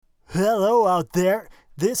Hello out there.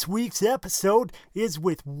 This week's episode is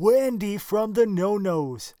with Wendy from the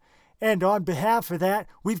No-Nos. And on behalf of that,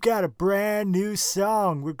 we've got a brand new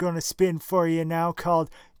song we're going to spin for you now called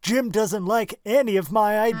Jim Doesn't Like Any of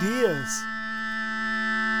My Ideas.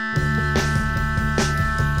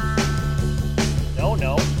 No,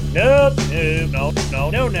 no, no, no, no, no,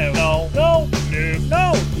 no, no, no,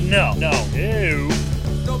 no, no, no, no.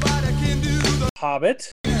 Nobody can do the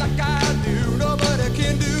Hobbit, like I do. Nobody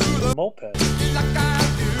can do the Moped, like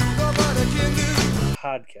I do. Nobody can do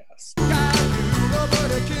Podcast. like I do.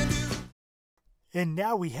 Nobody can do. And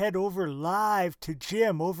now we head over live to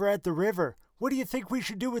Jim over at the river. What do you think we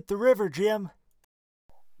should do with the river, Jim?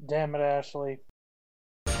 Damn it, Ashley.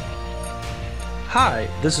 Hi,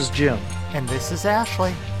 this is Jim, And this is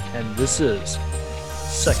Ashley. and this is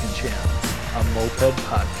Second Chance, a Moped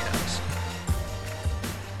Podcast.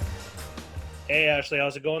 Hey, Ashley,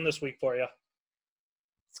 how's it going this week for you?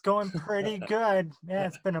 It's going pretty good. Yeah,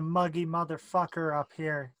 it's been a muggy motherfucker up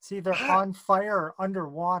here. It's either on fire or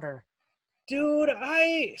underwater. Dude,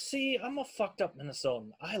 I'm a fucked up Minnesotan.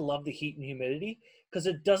 I love the heat and humidity because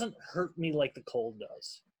it doesn't hurt me like the cold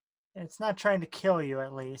does. It's not trying to kill you,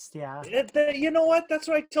 at least, yeah. You know what? That's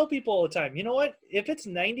what I tell people all the time. You know what? If it's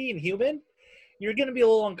 90 and humid, you're going to be a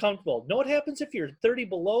little uncomfortable. Know what happens if you're 30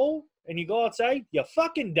 below and you go outside? You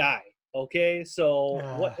fucking die. Okay? So,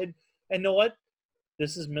 what? And know what?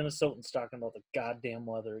 This is Minnesotans talking about the goddamn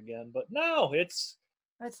weather again. But no, it's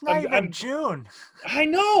not I'm- even I'm- June. I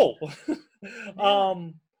know.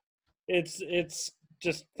 It's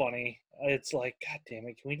just funny. It's like, God damn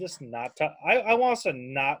it, can we just not talk? I want us to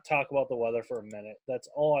not talk about the weather for a minute. That's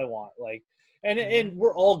all I want. Like, and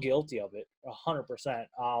we're all guilty of it, 100%.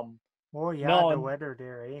 Oh, yeah, No, the and- weather,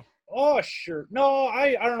 dearie. Oh sure, no,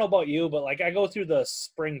 I don't know about you, but like I go through the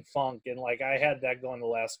spring funk, and like I had that going the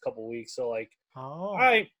last couple weeks. So like, Oh,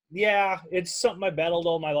 it's something I battled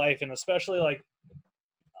all my life, and especially like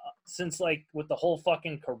since like with the whole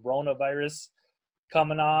fucking coronavirus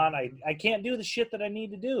coming on, I can't do the shit that I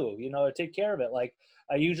need to do, to take care of it. Like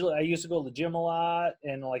I used to go to the gym a lot,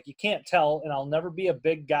 and like you can't tell, and I'll never be a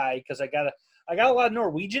big guy because I got a lot of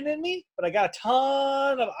Norwegian in me, but I got a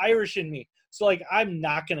ton of Irish in me. So like I'm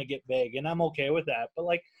not gonna get big, and I'm okay with that. But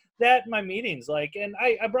like that in my meetings, like, and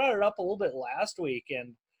I brought it up a little bit last week,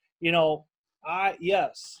 and and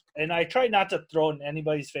I try not to throw it in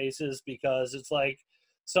anybody's faces because it's like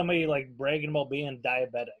somebody like bragging about being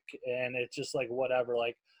diabetic, and it's just like whatever.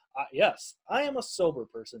 Like, yes, I am a sober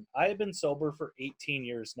person. I have been sober for 18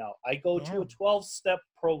 years now. I go to a Damn. 12-step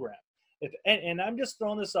program. And I'm just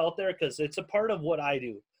throwing this out there because it's a part of what I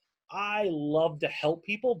do. I love to help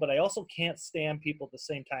people, but I also can't stand people at the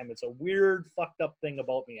same time. It's a weird, fucked up thing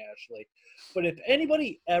about me, Ashley. But if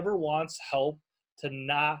anybody ever wants help to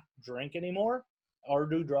not drink anymore or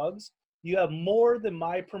do drugs, you have more than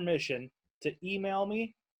my permission to email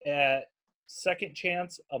me at Second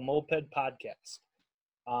Chance, a Moped Podcast.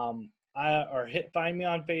 Find me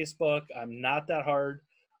on Facebook. I'm not that hard.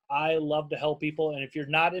 I love to help people, and if you're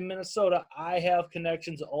not in Minnesota, I have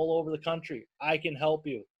connections all over the country. I can help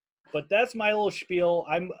you. But that's my little spiel.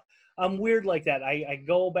 I'm weird like that. I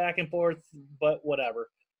go back and forth, but whatever.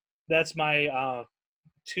 That's my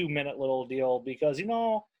 2-minute little deal because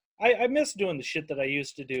I miss doing the shit that I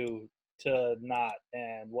used to do to not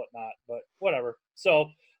and whatnot. But whatever. So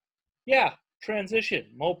yeah, transition.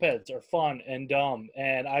 Mopeds are fun and dumb,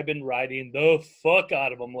 and I've been riding the fuck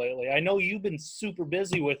out of them lately. I know you've been super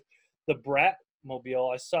busy with the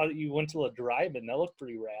Bratmobile. I saw that you went to a drive-in. That looked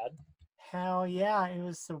pretty rad. hell yeah. It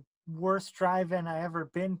was the worst drive-in I ever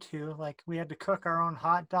been to. Like, we had to cook our own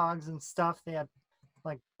hot dogs and stuff. They had,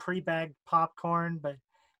 like, pre-bagged popcorn, but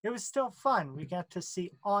it was still fun. We got to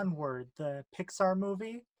see Onward, the Pixar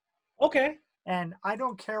movie. Okay. And I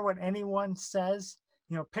don't care what anyone says.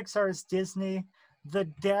 Pixar is Disney. The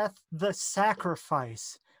death, the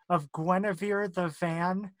sacrifice of Guinevere the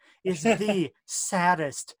van is the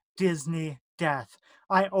saddest Disney death.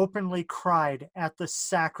 I openly cried at the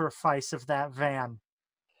sacrifice of that van.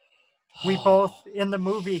 We both, in the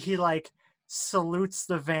movie, he like salutes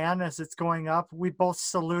the van as it's going up. We both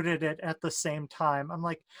saluted it at the same time. I'm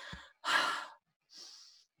like,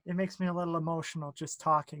 it makes me a little emotional just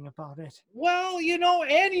talking about it. Well,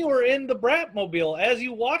 and you were in the Bratmobile as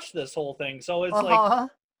you watched this whole thing. So it's like, Uh-huh.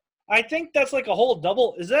 I think that's like a whole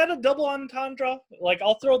double. Is that a double entendre? Like,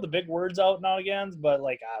 I'll throw the big words out now again, but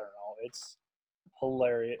like, I don't know. It's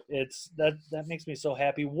hilarious. That makes me so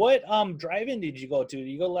happy. What drive-in did you go to? Did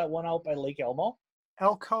you go to that one out by Lake Elmo?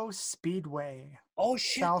 Elko Speedway, Oh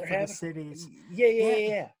shit! south they're of the cities.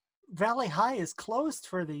 Yeah. Valley High is closed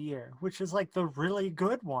for the year, which is like the really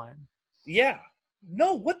good one. Yeah.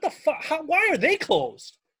 No, what the fuck? Why are they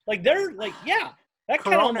closed? Like they're like, yeah, that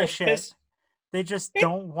kind of Corona almost shit. piss. They just Hey.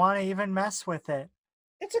 don't want to even mess with it.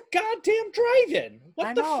 It's a goddamn drive-in. What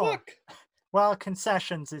I the know. fuck? Well,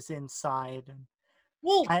 concessions is inside. And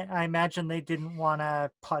Well, I imagine they didn't want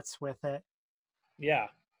to putz with it. yeah.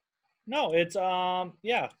 No, it's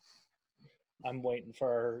yeah. I'm waiting for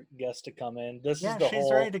our guest to come in. This Yeah, is the she's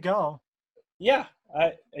whole. ready to go. Yeah,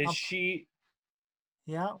 is Um, she?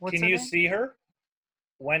 Yeah, what's Can her you name? see her?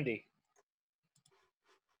 Wendy.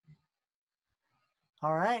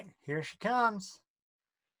 All right, here she comes.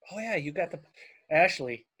 Oh yeah, you got the.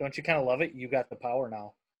 Ashley, don't you kind of love it? You got the power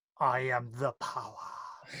now. I am the power.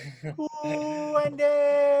 Ooh, Wendy!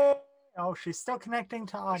 Oh, she's still connecting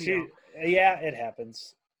to audio. Yeah, it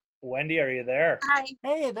happens. Wendy, are you there? Hi.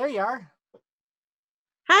 Hey, there you are.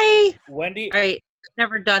 Hi. Wendy, All right.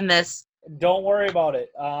 Never done this. don't worry about it.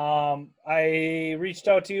 I reached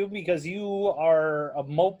out to you because you are a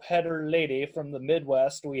mopeder lady from the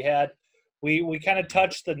Midwest. We kind of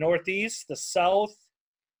touched the Northeast, the South.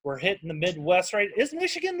 We're hitting the Midwest, right? Is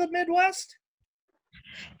Michigan the Midwest?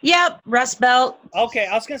 Yep. Rust Belt. Okay,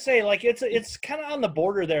 I was gonna say like it's kind of on the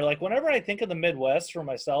border there. Like whenever I think of the Midwest for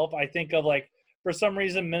myself, I think of like for some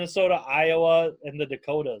reason Minnesota, Iowa, and the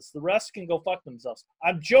Dakotas. The rest can go fuck themselves.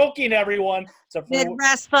 I'm joking, everyone. Except for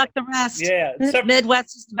Midwest. Fuck the rest. yeah, except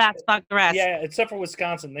Midwest is the best. Fuck the rest. yeah, except for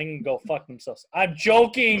Wisconsin, they can go fuck themselves. I'm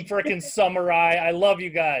joking, freaking Samurai. I love you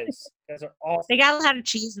guys. You guys are awesome. They got a lot of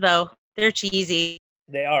cheese though. They're cheesy.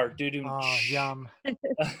 They are, dude. Oh, yum.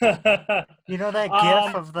 Yeah. You know that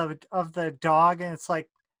gif of the dog, and it's like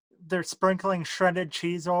they're sprinkling shredded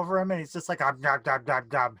cheese over him, and he's just like, gob, gob, gob,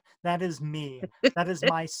 gob. That is me. That is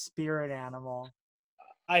my spirit animal.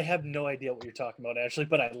 I have no idea what you're talking about, Ashley,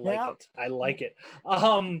 but I like Yeah. it. I like it.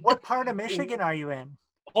 What part of Michigan are you in?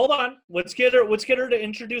 Hold on. Let's get her to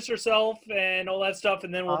introduce herself and all that stuff,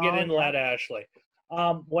 and then we'll get Oh, into yeah. that, Ashley.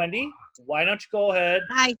 Wendy, why don't you go ahead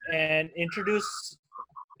Hi. and introduce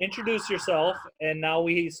yourself? And now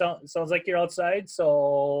sounds like you're outside,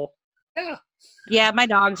 so yeah. Yeah, my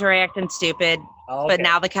dogs are acting stupid, Okay. but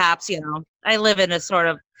now the cops. I live in a sort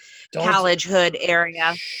of Don't- college hood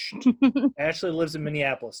area. Shh. Ashley lives in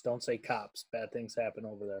Minneapolis. Don't say cops. Bad things happen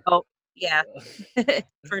over there. Oh, yeah,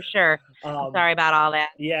 for sure. Sorry about all that.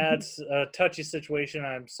 Yeah, it's a touchy situation.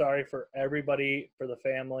 I'm sorry for everybody, for the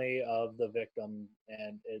family of the victim,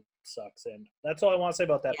 and it sucks. And that's all I want to say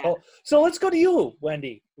about that. Yeah. Oh, so let's go to you,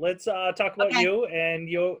 Wendy. Let's talk about Okay. you and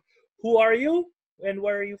you. Who are you, and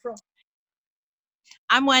where are you from?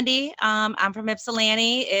 I'm Wendy. I'm from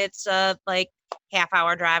Ypsilanti. It's like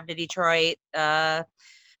half-hour drive to Detroit. Part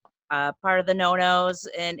of the No-Nos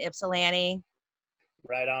in Ypsilanti,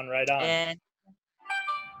 Right on. and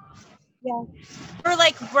yeah, we're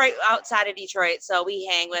like right outside of Detroit, so we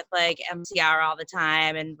hang with like MCR all the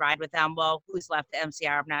time and ride with them. Well, who's left the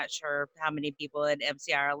MCR? I'm not sure how many people in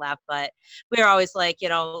MCR are left, but we're always like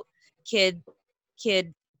kid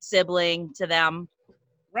sibling to them.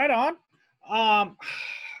 Right on.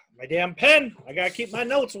 My damn pen. I gotta keep my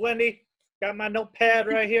notes, Wendy. Got my notepad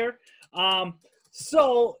right here.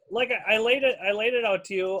 So like I laid it out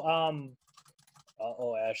to you.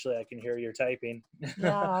 Oh, Ashley, I can hear you typing.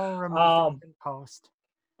 Yeah, I'll remove it in post.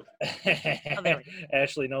 there we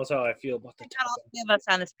Ashley knows how I feel about the Got all three of us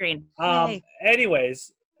on the screen. Yay.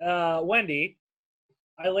 Anyways, Wendy,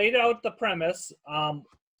 I laid out the premise.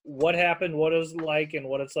 What happened, what it was like, and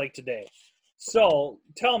what it's like today. So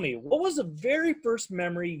tell me, what was the very first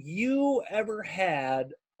memory you ever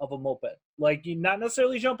had of a moped? Like, you not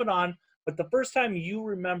necessarily jumping on, but the first time you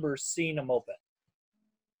remember seeing a moped.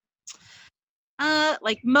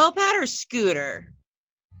 Like moped or scooter?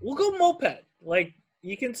 We'll go moped. Like,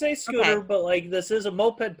 you can say scooter, Okay. but like this is a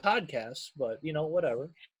moped podcast, but whatever.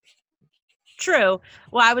 True.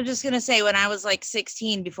 Well, I was just going to say when I was like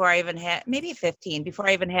 16, before I even had, maybe 15, before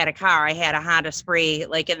I even had a car, I had a Honda Spree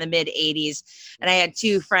like in the mid 80s. And I had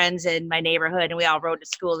two friends in my neighborhood and we all rode to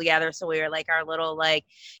school together. So we were like our little like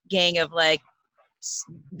gang of like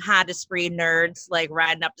Honda Spree nerds, like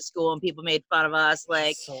riding up to school, and people made fun of us,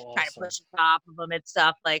 like So trying to awesome. push us off of them and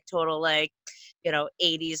stuff, like total like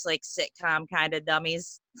 80s like sitcom kind of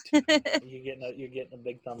dummies. You're getting a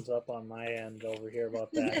big thumbs up on my end over here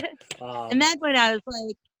about that. And then when I was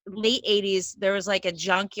like late 80s, there was like a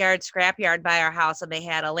junkyard scrapyard by our house and they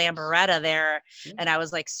had a Lamboretta there, and I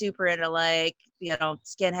was like super into like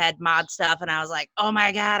skinhead mod stuff, and I was like, oh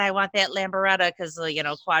my god, I want that Lamboretta because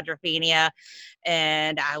quadrophenia,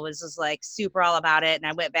 and I was just like super all about it. And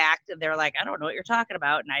I went back and they were like, I don't know what you're talking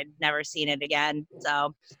about, and I'd never seen it again.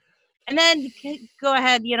 So And then go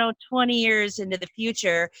ahead, 20 years into the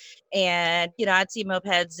future, and I'd see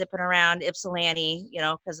mopeds zipping around Ypsilanti,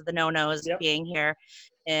 because of the no-nos Yep. being here.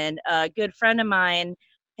 And a good friend of mine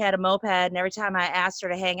had a moped, and every time I asked her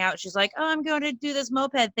to hang out, she's like, "Oh, I'm going to do this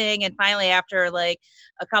moped thing." And finally, after like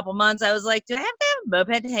a couple months, I was like, "Do I have to have a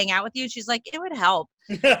moped to hang out with you?" She's like, "It would help."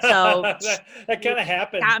 So that kind of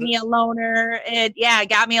happened. got me a loaner, and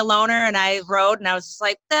got me a loaner, and I rode, and I was just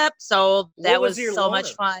like, "Yep." So that What was was your so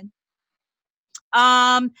much loaner?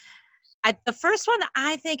 fun. The first one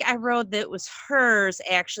I think I rode that was hers,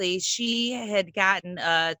 actually, she had gotten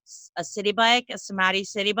a city bike, a Samadhi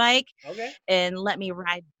city bike, Okay. and let me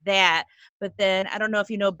ride that. But then I don't know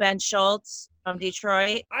if you know Ben Schultz from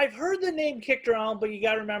Detroit. I've heard the name kicked around, but you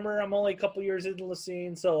got to remember I'm only a couple years into the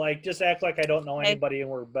scene, so like just act like I don't know Okay. anybody and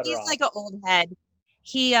we're better He's off. like an old head.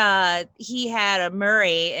 He had a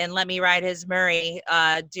Murray and let me ride his Murray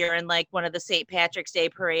during like one of the St. Patrick's Day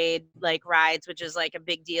parade like rides, which is like a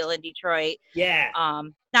big deal in Detroit. Yeah.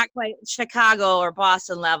 Not quite Chicago or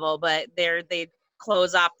Boston level, but they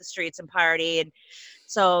close off the streets and party. And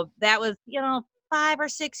so that was 5 or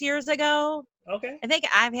 6 years ago. Okay. I think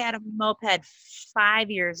I've had a moped 5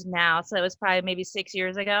 years now, so it was probably maybe 6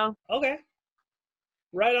 years ago. Okay.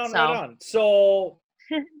 Right on, So. right on. So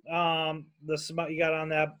you got on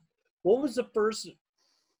that. What was the first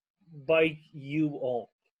bike you owned?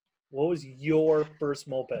 What was your first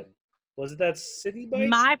moped? Was it that city bike?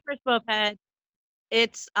 My first moped,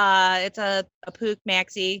 it's a Puch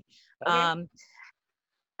Maxi. Okay.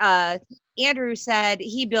 Andrew said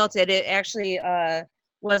he built it. It actually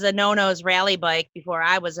was a no-no's rally bike before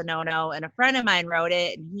I was a no-no, and a friend of mine rode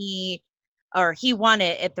it, and he won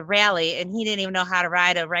it at the rally, and he didn't even know how to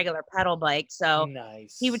ride a regular pedal bike. So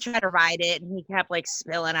Nice. he would try to ride it, and he kept like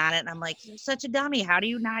spilling on it. And I'm like, "You're such a dummy. How do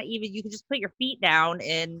you not even? You can just put your feet down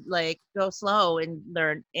and like go slow and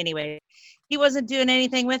learn." Anyway, he wasn't doing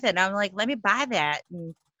anything with it. And I'm like, "Let me buy that."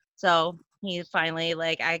 And so he finally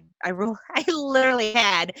I literally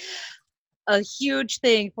had a huge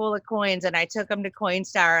thing full of coins, and I took them to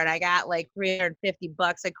Coinstar, and I got like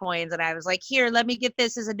 $350 of coins, and I was like, "Here, let me get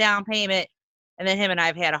this as a down payment." And then him and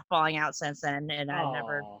I've had a falling out since then, and I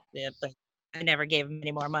never gave him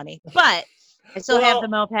any more money. But I still have the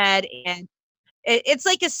moped, and it's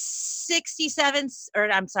like a 67, or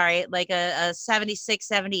I'm sorry, like a 76,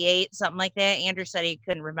 78, something like that. Andrew said he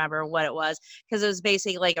couldn't remember what it was because it was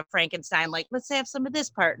basically like a Frankenstein, like, let's have some of this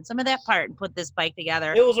part and some of that part and put this bike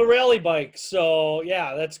together. It was a rally bike, so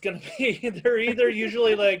yeah, that's gonna be. They're either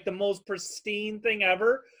usually like the most pristine thing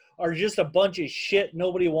ever, or just a bunch of shit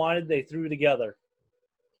nobody wanted they threw together.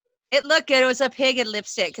 It looked good. It was a pig in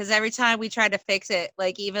lipstick because every time we tried to fix it,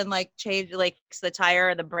 like even like change like fix the tire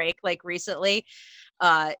or the brake, like recently,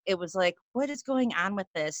 it was like, what is going on with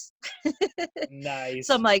this? Nice.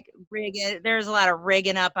 So I'm like rigging. There's a lot of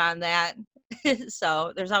rigging up on that.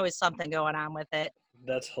 So there's always something going on with it.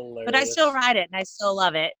 That's hilarious. But I still ride it and I still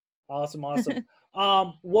love it. Awesome.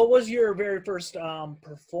 What was your very first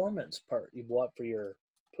performance part you bought for your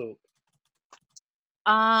poop?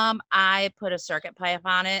 I put a circuit pipe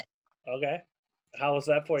on it. Okay. How was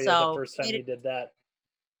that for you So the first time you did that?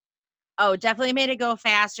 Oh, definitely made it go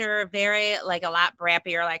faster. Very like a lot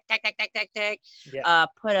brappier, like tick, tick, tick, tick, tick. Yeah.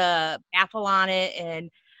 Put a baffle on it, and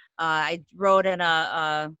I rode in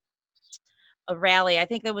a rally. I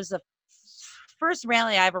think it was the first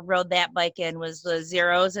rally I ever rode that bike in was the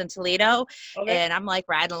Zeros in Toledo. Okay. And I'm like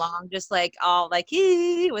riding along, just like all like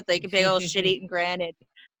with like a big old shit eating grin. And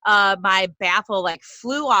my baffle like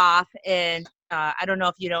flew off, and I don't know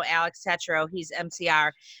if you know Alex Tetro. He's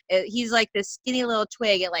MCR. He's like this skinny little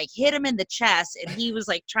twig. It like hit him in the chest, and he was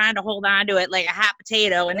like trying to hold on to it like a hot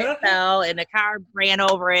potato, and it fell, and the car ran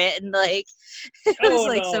over it, and like it was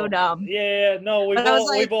like so dumb. Yeah, no, we've But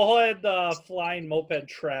all had flying moped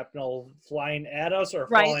shrapnel flying at us or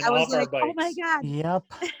right, falling I was off our like, bikes. oh my god. Yep.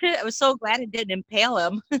 I was so glad it didn't impale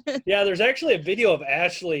him. Yeah, there's actually a video of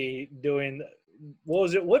Ashley doing. What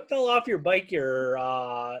was it? What fell off your bike? Your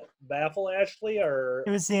baffle, Ashley, or It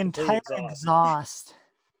was the complete entire exhaust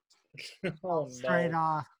Oh straight no!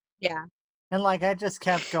 off. Yeah. And like I just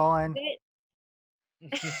kept going.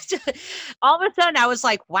 All of a sudden I was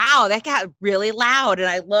like, wow, that got really loud. And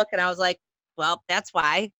I look and I was like, well, that's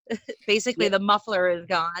why. Basically, the muffler is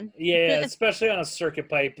gone. Yeah, especially on a circuit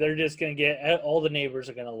pipe, they're just gonna get all the neighbors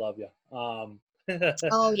are gonna love you.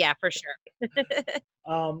 Oh yeah, for sure.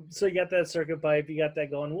 So you got that circuit pipe, you got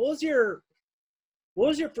that going. What was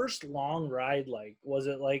your first long ride like? Was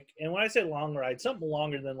it like, and when I say long ride, something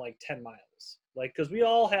longer than like 10 miles? Like, because we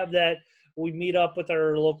all have that, we meet up with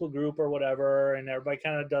our local group or whatever, and everybody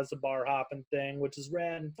kind of does the bar hopping thing, which is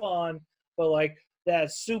rad and fun. But like,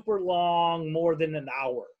 that super long, more than an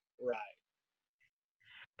hour ride?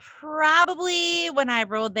 Probably when I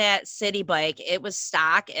rode that city bike, it was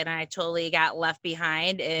stock and I totally got left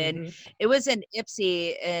behind, and Hmm. it was in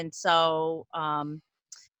Ipsy. And so,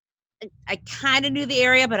 I kind of knew the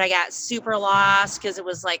area, but I got super lost because it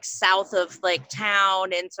was like south of like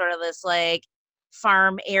town and sort of this like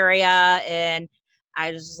farm area. And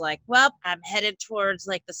I was just like, well, I'm headed towards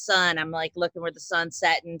like the sun. I'm like looking where the sun's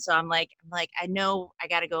setting. So I'm like, I know I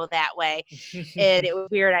got to go that way. And it was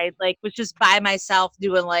weird. I like was just by myself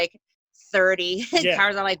doing like 30 Yeah.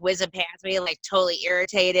 cars are like whizzing past me, like totally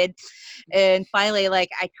irritated. And finally, like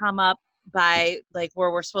I come up by like where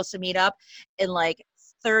we're supposed to meet up, and like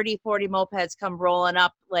 30, 40 mopeds come rolling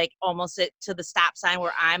up, like almost to the stop sign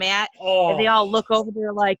where I'm at. And they Oh. all look over,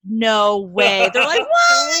 they're like, no way. They're like,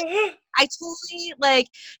 what? I totally like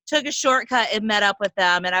took a shortcut and met up with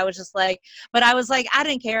them. And I was just like, but I was like, I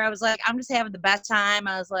didn't care. I was like, I'm just having the best time.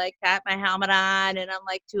 I was like, got my helmet on and I'm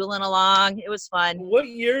like tooling along. It was fun. What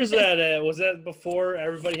year is that at? Was that before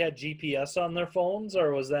everybody had GPS on their phones,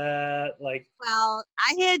 or was that like? Well,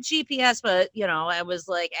 I had GPS, but you know, I was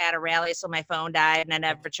like at a rally, so my phone died and I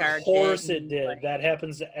never charged Of course it. it did. That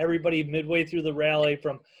happens to everybody midway through the rally,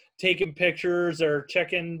 from taking pictures or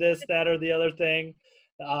checking this, that, or the other thing.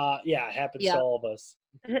 Yeah, it happens to Yeah. all of us.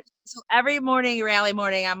 So every morning, rally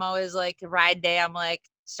morning, I'm always like ride day. I'm like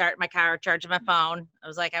starting my car, charging my phone. I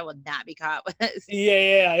was like, I will not be caught with this.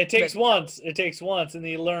 Yeah. It takes once. It takes once, and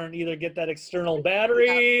you learn either get that external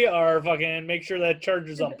battery or fucking make sure that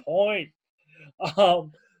charger's on point.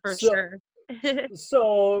 Um, For so, sure.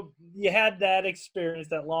 so you had that experience,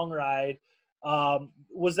 that long ride.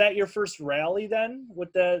 Was that your first rally then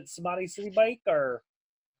with the Samadhi City bike, or?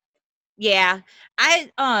 Yeah. I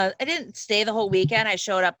didn't stay the whole weekend. I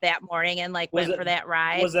showed up that morning and like Was went it- for that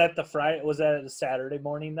ride. Was that the Friday? Was that the Saturday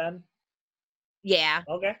morning then? Yeah.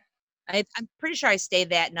 Okay. I'm pretty sure I stayed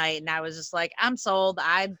that night and I was just like, I'm sold.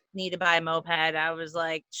 I need to buy a moped. I was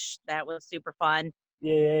like, that was super fun.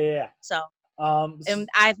 Yeah. So, Um, and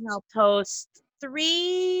I've helped host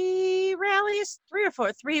three rallies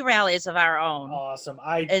of our own. awesome.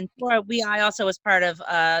 And I also was part of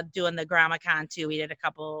doing the GramaCon too. We did a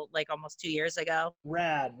couple like almost 2 years ago.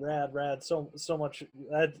 Rad. So much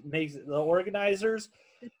that makes the organizers.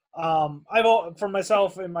 For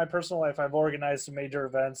myself in my personal life, I've organized some major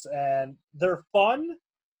events, and they're fun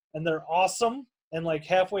and they're awesome. And like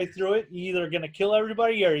halfway through it, you either gonna kill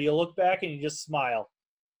everybody or you look back and you just smile.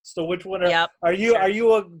 So which one are you? Sure. Are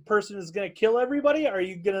you a person who's gonna kill everybody? Or are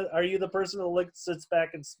you the person that sits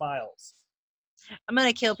back and smiles? I'm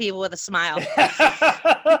gonna kill people with a smile.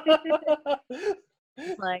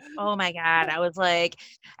 Like, oh my God. I was like,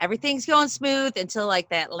 everything's going smooth until like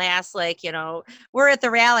that last, like, you know, we're at the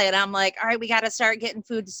rally and I'm like, all right, we got to start getting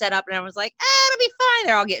food to set up. And I was like, it'll be fine.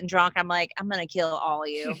 They're all getting drunk. I'm like, I'm going to kill all of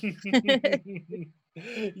you.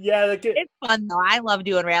 Yeah, It's fun though. I love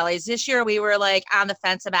doing rallies. This year we were like on the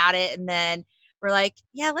fence about it. And then we're like,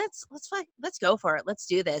 yeah, let's go for it. Let's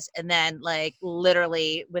do this. And then like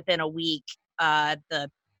literally within a week, the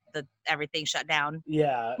everything shut down.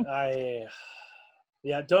 Yeah, I'm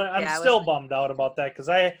Yeah, it still was- bummed out about that because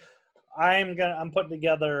I'm putting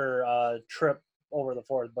together a trip over the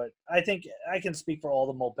 4th, but I think I can speak for all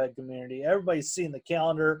the moped community. Everybody's seeing the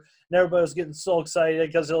calendar and everybody was getting so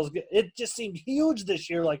excited because it just seemed huge this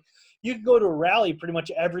year. Like you could go to a rally pretty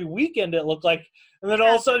much every weekend, it looked like, and then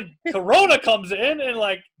all of a sudden Corona comes in and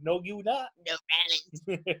like, no, you not. No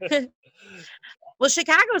rallies. Well,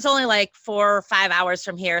 Chicago is only like 4 or 5 hours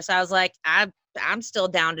from here, so I was like, I'm still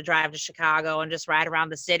down to drive to Chicago and just ride around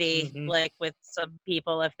the city, Mhm. like with some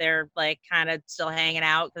people if they're like kind of still hanging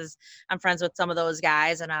out, because I'm friends with some of those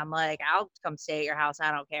guys, and I'm like, I'll come stay at your house.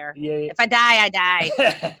 I don't care. Yeah. If I die, I die.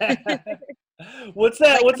 What's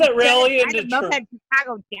that? Like, What's that I'm rally in ride a Detroit? moped in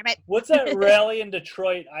Chicago, damn it. What's that rally in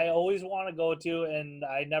Detroit I always want to go to and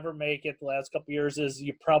I never make it the last couple years is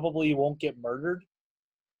you probably won't get murdered.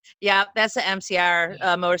 Yeah, that's the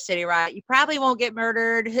MCR Motor City Riot. You probably won't get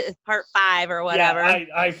murdered, part 5 or whatever. Yeah,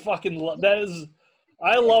 I fucking love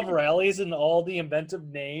I love rallies and all the inventive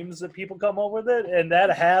names that people come up with it, and that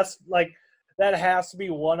has to be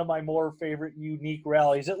one of my more favorite unique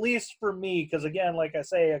rallies, at least for me, because again, like I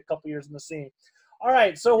say, a couple years in the scene. All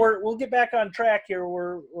right, so we'll get back on track here.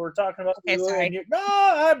 We're talking about Okay, sorry. no,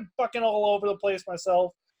 I'm fucking all over the place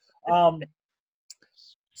myself.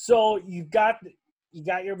 So you got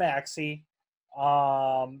your maxi.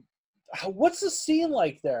 What's the scene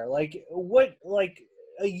like there? Like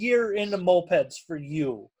a year into mopeds for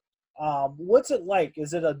you? What's it like?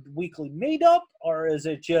 Is it a weekly meetup or is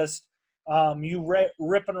it just you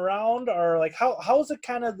ripping around, or like how is it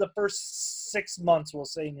kind of the first 6 months, we'll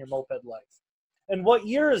say, in your moped life? And what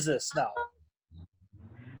year is this now?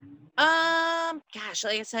 Gosh,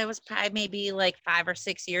 like I said, it was probably maybe like 5 or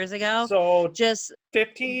 6 years ago. So Just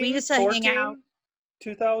 15, we used to hang 14, out.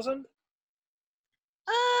 2000?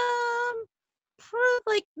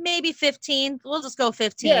 Like maybe 15. We'll just go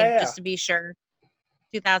 15 Yeah. just to be sure.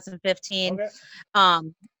 2015. Okay.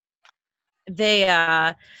 They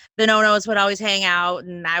the no-nos would always hang out,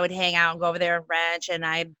 and I would hang out and go over there and wrench, and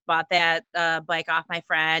I bought that bike off my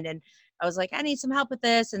friend, and I was like, I need some help with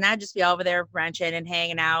this, and I'd just be over there wrenching and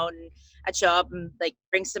hanging out, and I'd show up and like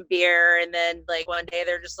bring some beer, and then like one day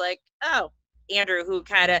they're just like, oh, Andrew, who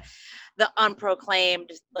kind of the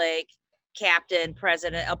unproclaimed like captain,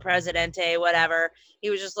 president, El Presidente, whatever, he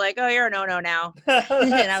was just like, oh, you're a no-no now. That's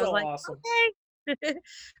And I was so like, awesome. okay. I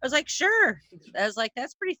was like, sure. I was like,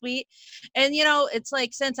 that's pretty sweet. And it's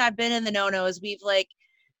like since I've been in the no-nos, we've like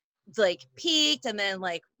peaked and then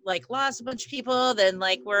like lost a bunch of people. Then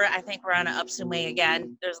like I think we're on an upswing way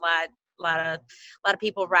again. There's a lot of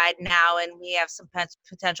people riding now, and we have some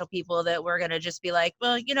potential people that we're gonna just be like,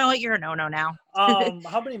 well, you know what, you're a no-no now.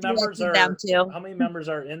 How many members are them too. How many members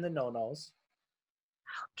are in the no-nos?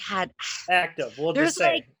 God, Active. We'll there's just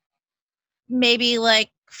say. like maybe like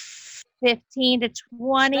 15 to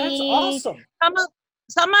 20. That's awesome.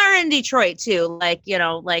 Some are in Detroit too, like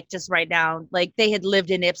like just right now, like they had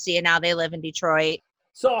lived in Ipsy and now they live in Detroit.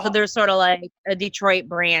 So they're sort of like a Detroit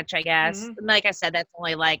branch, I guess. Mhm. And like I said, that's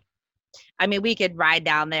only like, I mean, we could ride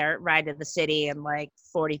to the city in like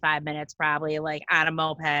 45 minutes probably, like on a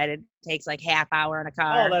moped. It takes like half hour in a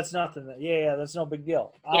car. Oh, that's nothing. Yeah, that's no big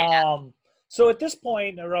deal. Yeah. So at this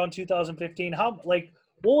point, around 2015,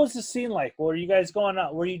 what was the scene like? Were you guys going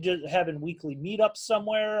out? Were you just having weekly meetups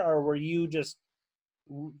somewhere, or were you just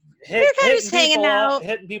hanging out,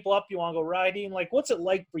 hitting people up? You want to go riding? Like, what's it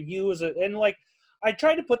like for you? And like, I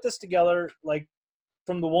tried to put this together like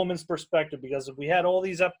from the woman's perspective, because if we had all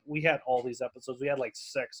these episodes, we had like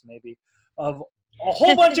 6 maybe of a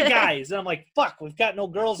whole bunch of guys, and I'm like, fuck, we've got no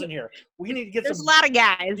girls in here. We need to get There's a lot of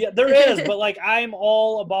guys. Yeah, there is, but like I'm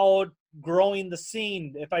all about growing the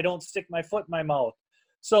scene if I don't stick my foot in my mouth.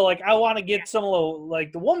 So like I want to get some of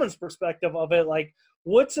the woman's perspective of it. Like,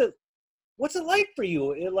 what's it like for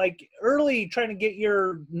you? Like early trying to get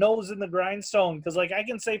your nose in the grindstone, because like I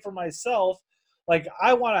can say for myself, like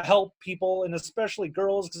I want to help people, and especially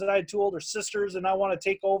girls, because I had 2 older sisters, and I want to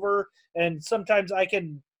take over. And sometimes I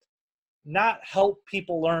can not help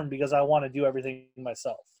people learn because I want to do everything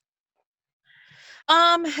myself.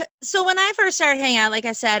 So when I first started hanging out, like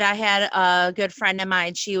I said, I had a good friend of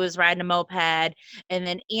mine. She was riding a moped, and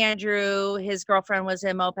then Andrew, his girlfriend, was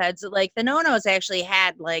in mopeds. Like the no-nos actually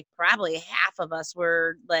had like probably half of us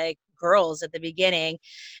were like girls at the beginning,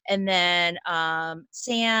 and then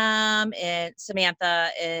Sam and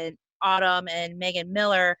Samantha and Autumn and Megan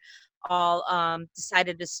Miller all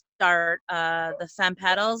decided to start the Femme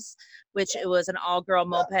Pedals, which it was an all-girl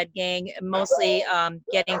moped gang, mostly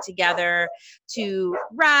getting together to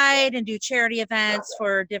ride and do charity events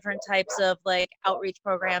for different types of like outreach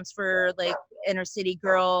programs for like inner city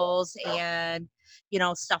girls and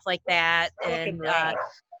stuff like that. And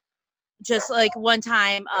just like one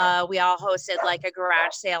time we all hosted like a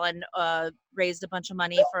garage sale and raised a bunch of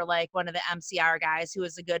money for like one of the MCR guys who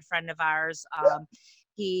was a good friend of ours.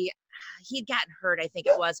 He'd gotten hurt, I think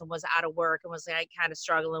it was, and was out of work and was like kind of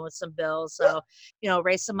struggling with some bills. So,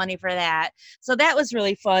 raised some money for that. So that was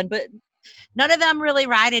really fun, but none of them really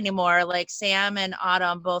ride anymore. Like Sam and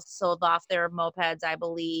Autumn both sold off their mopeds, I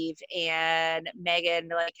believe. And Megan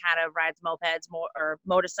like kind of rides mopeds more or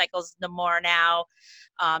motorcycles more now.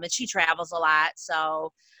 And she travels a lot.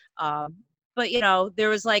 So, but there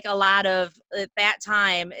was like a lot of at that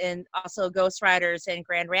time, and also Ghost Riders in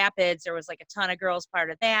Grand Rapids. There was like a ton of girls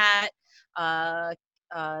part of that.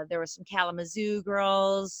 There was some Kalamazoo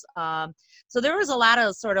girls. So there was a lot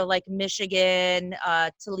of sort of like Michigan,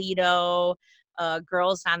 Toledo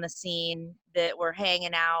girls on the scene that were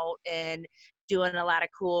hanging out and doing a lot of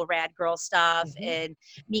cool rad girl stuff and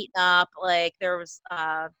meeting up. Like there was,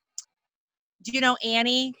 do you know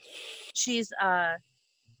Annie? She's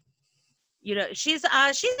she's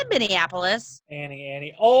in Minneapolis.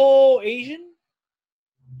 Annie. Oh, Asian?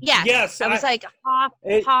 Yes. I was like,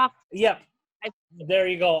 Hoff. Yep. There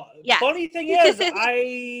you go. Yeah. Funny thing is,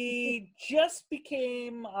 I just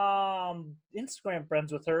became Instagram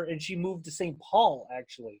friends with her, and she moved to St. Paul,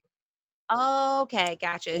 actually. Oh, okay,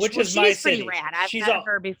 gotcha. Which is my she's pretty city. rad. I've met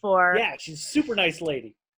her before. Yeah, she's a super nice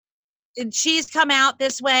lady. And she's come out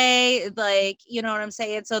this way, like, you know what I'm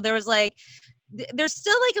saying? So there was like, there's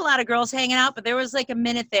still like a lot of girls hanging out, but there was like a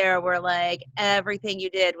minute there where like everything you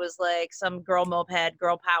did was like some girl moped,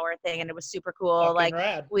 girl power thing, and it was super cool. Fucking Like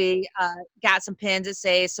rad. we got some pins that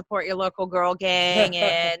say support your local girl gang,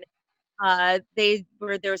 and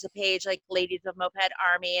there was a page like Ladies of Moped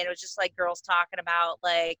Army, and it was just like girls talking about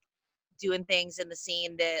like doing things in the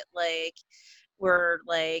scene that like were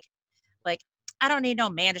like I don't need no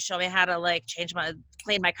man to show me how to like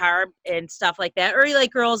clean my car and stuff like that. Or like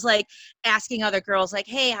girls like asking other girls like,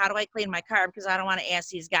 hey, how do I clean my car? Because I don't want to ask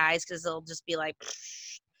these guys because they'll just be like,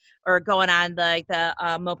 or going on the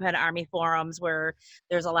Moped Army forums where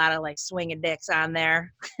there's a lot of like swinging dicks on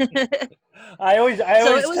there. I always it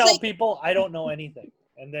was tell like- people I don't know anything,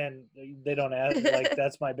 and then they don't ask. Like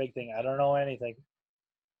that's my big thing. I don't know anything.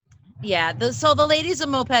 Yeah, so the Ladies of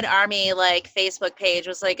Moped Army like Facebook page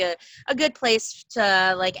was like a good place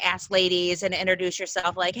to like ask ladies and introduce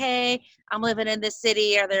yourself. Like, hey, I'm living in this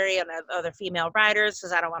city. Are there other female riders?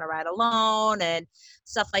 Because I don't want to ride alone and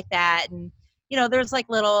stuff like that. And there's like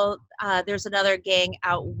little. There's another gang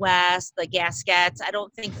out west, the Gaskettes. I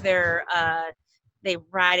don't think they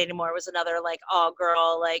ride anymore. It was another like all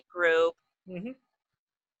girl like group. Mm-hmm.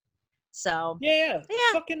 So Yeah. Yeah.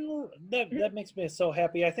 Fucking that makes me so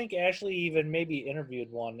happy. I think Ashley even maybe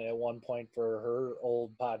interviewed one at one point for her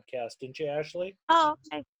old podcast, didn't you, Ashley? oh,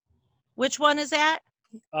 okay. Which one is that?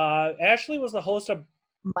 Ashley was the host of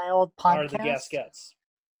My old Are the podcast. Gaskettes.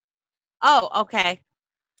 Oh, okay.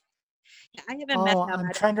 Yeah, I haven't met Oh, them. I I'm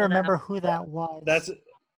don't trying to know them. remember who that was. That's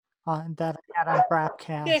that I had on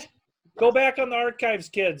Brapcast. yeah. Go back on the archives,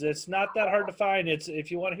 kids. It's not that hard to find. It's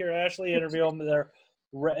if you want to hear Ashley interview them, it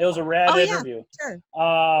was a rad Oh, yeah. interview. Sure.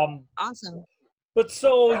 Awesome. But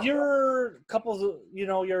so you're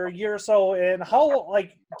you're a year or so, and how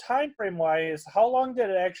like time frame wise, how long did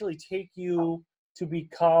it actually take you to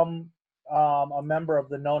become a member of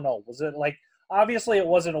the No? Was it like obviously it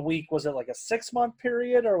wasn't a week? Was it like a 6-month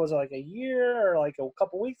period, or was it like a year, or like a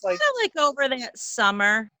couple weeks? Like Kind of like over that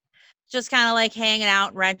summer, just kind of like hanging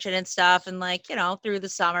out, wrenching and stuff, and like through the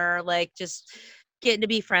summer, like just getting to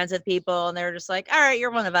be friends with people, and they're just like, all right,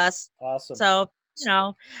 you're one of us. awesome. So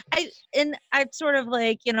I sort of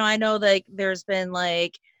like I know like there's been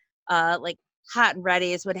like Hot and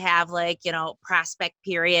Ready's would have like prospect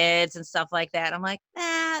periods and stuff like that. I'm like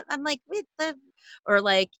I'm like or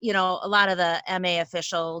like a lot of the MA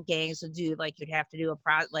official gangs would do like you'd have to do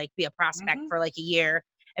be a prospect Mhm. for like a year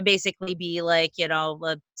and basically be like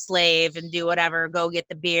a slave and do whatever, go get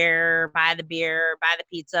the beer, buy the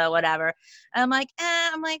pizza, whatever. And I'm like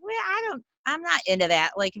I'm not into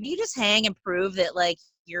that. Like, if you just hang and prove that, like,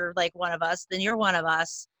 you're, like, one of us, then you're one of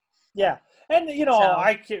us. Yeah, and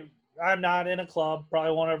So- I'm not in a club.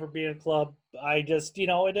 Probably won't ever be in a club. I just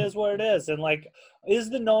it is what it is. And like, is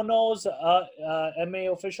the No-Nos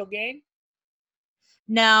MA official gang?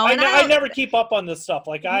 No. I And I never keep up on this stuff.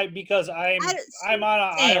 Like because I'm I- on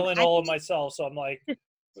an same. island I all of think- myself, so I'm like,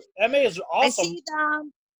 MA is I awesome. see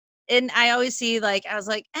them, and I always see, like, I was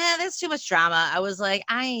like, that's too much drama. I was like,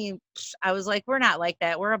 we're not like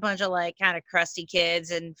that. We're a bunch of, like, kind of crusty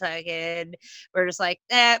kids, and fucking, we're just like,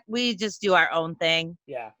 we just do our own thing.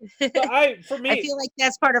 Yeah, but for me, I feel like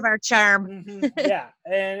that's part of our charm. Mhm, yeah,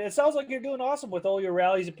 and it sounds like you're doing awesome with all your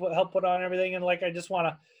rallies you help put on everything. And like, I just want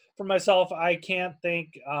to, for myself, I can't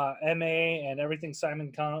thank MA and everything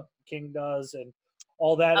Simon King does and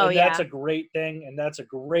all that. Oh, And that's yeah. a great thing, and that's a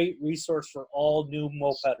great resource for all new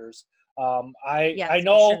mopeders. I Yeah, for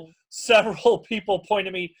know sure. several people point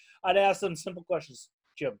to me. I'd ask them simple questions.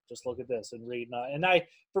 Jim, just look at this and read. And I,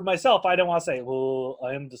 for myself, I don't want to say, well,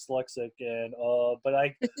 I am dyslexic, and but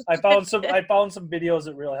I found some videos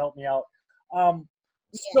that really helped me out.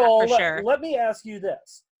 So for sure. let me ask you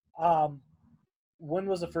this: when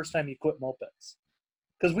was the first time you quit mopeds?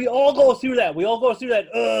 Because we all go through that.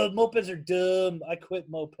 Mopeds are dumb. I quit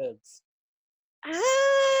mopeds.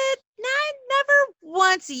 Never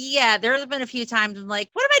once. Yeah, there's been a few times I'm like,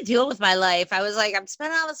 what am I doing with my life? I was like, I'm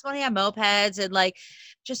spending all this money on mopeds and like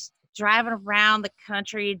just driving around the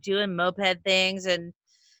country doing moped things. And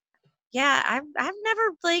yeah, I've never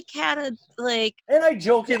like had a like. And I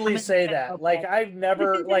jokingly I'm say into that. moped. Like, I've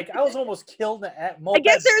never, like, I was almost killed at moped. I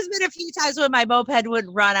guess there's been a few times when my moped would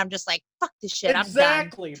run. I'm just like, fuck this shit.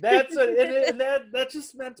 Exactly. That's it. And that's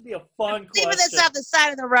just meant to be a fun I'm done. Leaving question. this off the side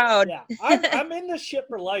of the road. Yeah, I'm in this shit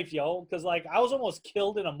for life, yo. Because like I was almost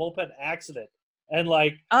killed in a moped accident, and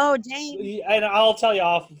like, Oh dang. and I'll tell you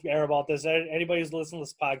off air about this. Anybody who's listened to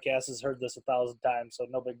this podcast has heard this 1,000 times, so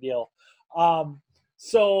no big deal.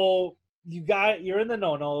 So you're in the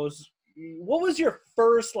No-Nos. What was your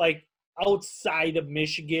first like outside of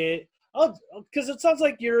Michigan? Because it sounds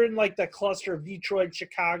like you're in like the cluster of Detroit,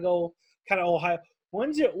 Chicago kind of Ohio. What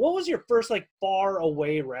was your first like far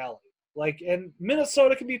away rally? Like, and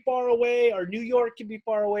Minnesota can be far away, or New York can be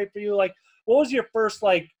far away for you. Like, what was your first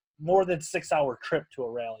like more than 6 hour trip to a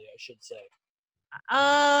rally? I should say.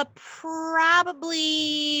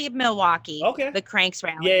 Probably Milwaukee. Okay. The Cranks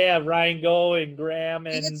rally. Yeah, Ryan Go and Graham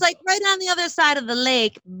and It's like right on the other side of the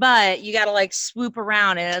lake, but you got to like swoop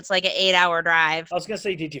around, and it's like an 8-hour drive. I was gonna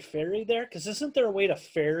say, did you ferry there? Because isn't there a way to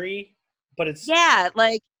ferry? But it's Yeah,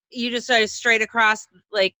 like you just go straight across,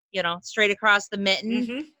 like, straight across the mitten,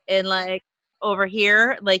 Mhm. and like over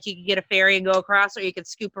here, like you could get a ferry and go across, or you could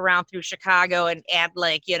scoop around through Chicago and add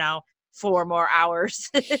like, 4 more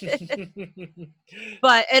hours.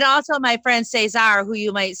 But, and also my friend Cesar, who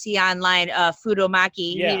you might see online,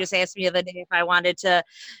 Fudomaki, Yeah. he just asked me the other day if I wanted to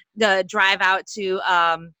drive out to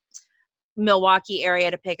Milwaukee area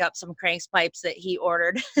to pick up some cranks pipes that he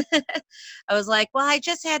ordered. I was like, well, I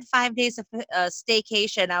just had 5 days of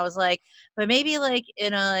staycation. I was like, but maybe like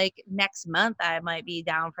in next month I might be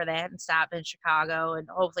down for that and stop in Chicago, and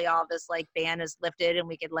hopefully all this like ban is lifted and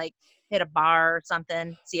we could like hit a bar or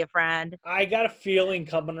something, see a friend. I got a feeling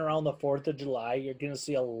coming around the 4th of July, you're gonna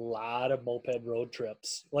see a lot of moped road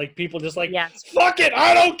trips. Like people just like, Yes. fuck it,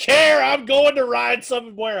 I don't care. I'm going to ride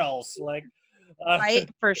somewhere else. Like, Right,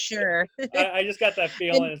 for sure. I just got that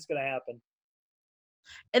feeling it's gonna happen.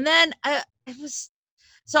 And then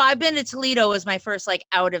I've been to Toledo was my first like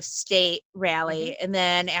out of state rally. And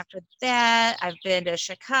then after that, I've been to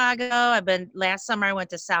Chicago. Last summer I went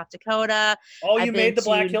to South Dakota. Oh, you I've made been the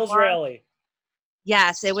Black to Hills North- rally.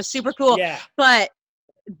 Yes, it was super cool. Yeah. But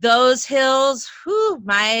those hills,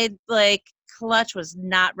 my like clutch was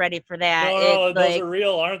not ready for that. No, those are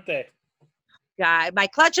real, aren't they? God, my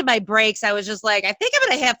clutch and my brakes, I was just like, I think I'm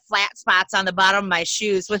gonna have flat spots on the bottom of my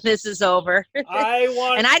shoes when this is over. I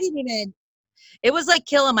want And I didn't even. It was like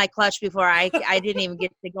killing my clutch before I didn't even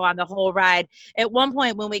get to go on the whole ride. At one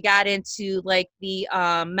point when we got into like the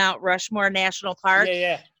Mount Rushmore National Park,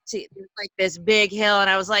 yeah. to like this big hill, and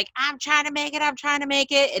I was like, I'm trying to make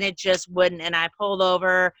it, and it just wouldn't. And I pulled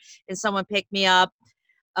over and someone picked me up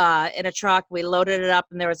in a truck. We loaded it up,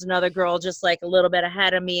 and there was another girl just like a little bit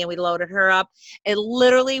ahead of me, and we loaded her up, and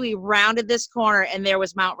literally we rounded this corner and there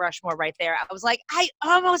was Mount Rushmore right there. I was like, I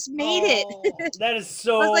almost made it. That is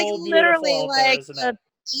so It was like literally beautiful out there, like isn't an it?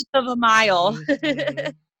 eighth of a mile.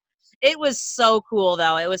 Mhm. It was so cool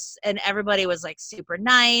though. And everybody was like super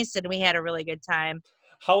nice, and we had a really good time.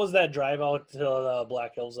 How was that drive out to the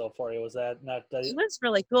Black Hills though for you? Was that not It was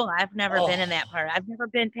really cool. I've never been in that part. I've never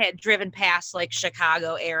been driven past like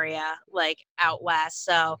Chicago area, like out west.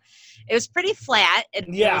 So it was pretty flat. It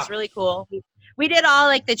was really cool. We did all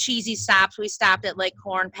like the cheesy stops. We stopped at like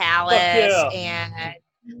Corn Palace and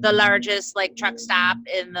the largest like truck stop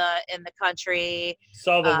in the country.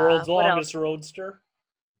 Saw the world's what longest roadster?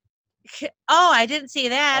 Oh, I didn't see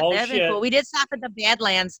that. Oh, That'd be shit. cool. We did stop at the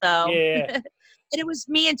Badlands though. Yeah. And it was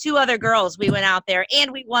me and 2 other girls. We went out there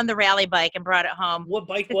and we won the rally bike and brought it home. What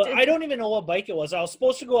bike was? I don't even know what bike it was. I was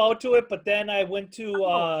supposed to go out to it, but then I went to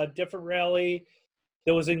a different rally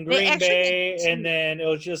that was in Green Bay, and then it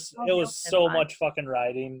was just it was so much fucking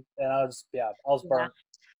riding, and I was burnt.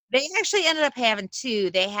 They actually ended up having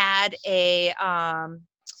 2. They had a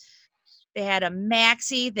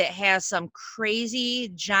maxi that has some crazy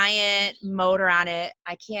giant motor on it.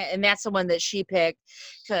 And that's the one that she picked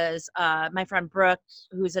because my friend Brooke,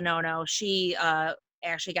 who's a no-no, she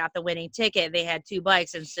actually got the winning ticket. They had 2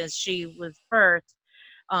 bikes, and since she was first,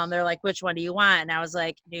 they're like, which one do you want? And I was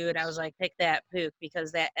like, dude, pick that Puch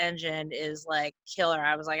because that engine is like killer.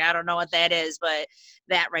 I was like, I don't know what that is, but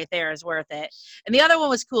that right there is worth it. And the other one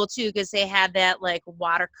was cool too because they had that like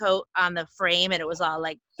water coat on the frame, and it was all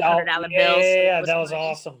like $100 bills. Yeah, that was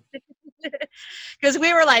awesome. Because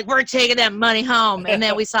we were like, we're taking that money home. And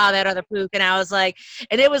then we saw that other Puch, and I was like,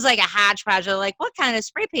 and it was like a hodgepodge. They're like, what kind of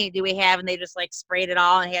spray paint do we have? And they just like sprayed it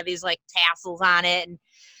all and had these like tassels on it.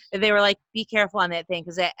 And they were like, be careful on that thing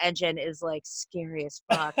because that engine is like scary as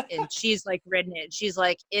fuck. And she's like ridden it. She's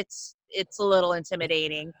like, it's a little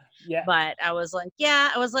intimidating. Yeah. But I was like,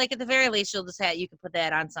 at the very least, you can put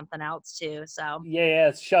that on something else too. So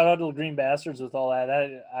Yeah. Shout out to the Green Bastards with all that.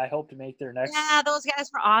 I hope to make their next. Yeah, those guys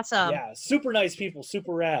were awesome. Yeah, super nice people,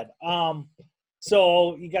 super rad.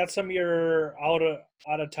 So you got some of your out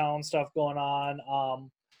of town stuff going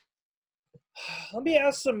on. Let me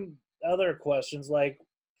ask some other questions, like,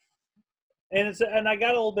 and I got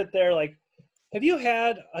a little bit there, like, have you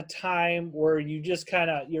had a time where you just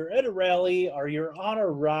you're at a rally or you're on a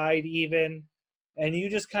ride even, and you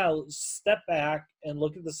just kind of step back and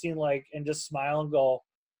look at the scene and just smile and go,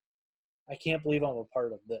 I can't believe I'm a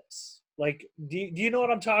part of this. Like, do you know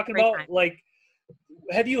what I'm talking about? Time. Like,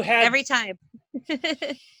 have you had every time.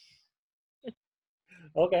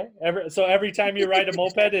 okay? Every time you ride a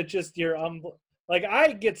moped, it's just you're like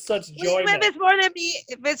I get such If enjoyment.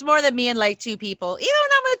 it's more than me and like two people, even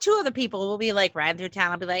when I'm with two other people, we'll be like riding through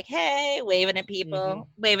town. I'll be like, hey, waving at people,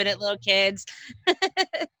 waving at little kids.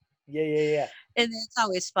 Yeah. And it's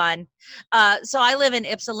always fun. So I live in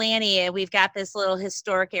Ypsilanti, and we've got this little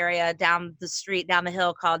historic area down the street, down the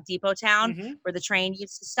hill called Depot Town, Mhm. where the train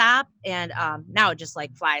used to stop. And now it just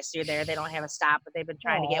like flies through there. They don't have a stop, but they've been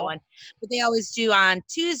trying to get Aw. one. But they always do on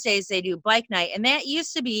Tuesdays. They do bike night, and that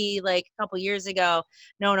used to be like a couple years ago.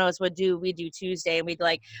 No-nos we do Tuesday, and we'd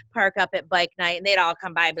like park up at bike night, and they'd all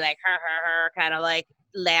come by and be like, her, kind of like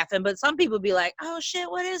laughing. But some people would be like, oh shit,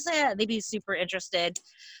 what is that? They'd be super interested.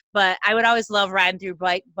 But I would always love riding through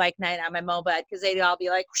bike night on my moped because they'd all be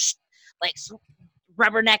like, whoosh, like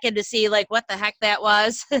rubbernecking to see like what the heck that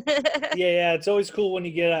was. Yeah. It's always cool when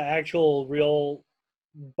you get an actual real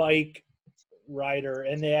bike rider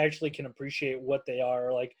and they actually can appreciate what they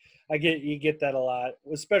are. Like you get that a lot,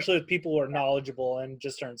 especially with people who are knowledgeable and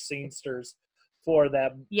just aren't scenesters for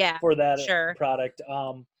that Yeah, sure. product.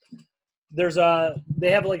 They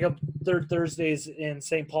have like a third Thursdays in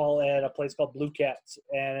St. Paul at a place called Blue Cats,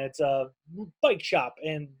 and it's a bike shop,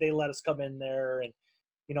 and they let us come in there and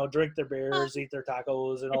drink their beers, eat their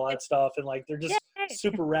tacos, and all that stuff. And like they're just Yay.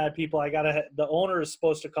 super rad people. The owner is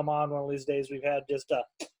supposed to come on one of these days. We've had just a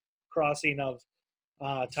crossing of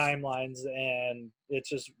timelines, and it's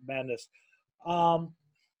just madness.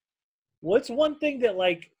 What's one thing that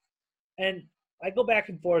like, and I go back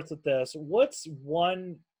and forth with this. What's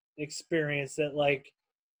one experience that like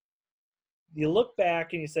you look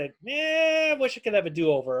back and you said, I wish I could have a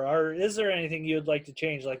do-over? Or is there anything you'd like to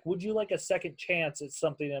change? Like, would you like a second chance at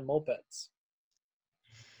something in mopeds?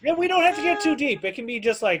 Yeah, we don't have to get too deep. It can be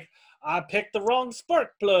just like, I picked the wrong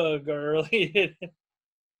spark plug, or I can't.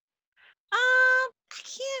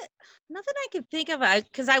 Nothing I could think of.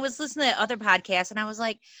 Because I was listening to other podcasts, and I was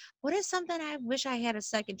like, "What is something I wish I had a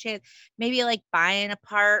second chance? Maybe like buying a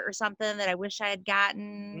part or something that I wish I had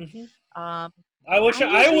gotten." I wish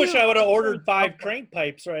I would have ordered 5 okay. crank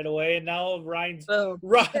pipes right away. And now Ryan's Boom.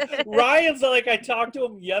 Ryan's like, I talked to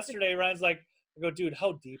him yesterday. Ryan's like, I go, dude,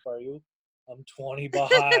 how deep are you? I'm 20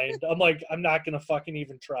 behind. I'm like, I'm not gonna fucking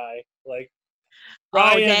even try. Like,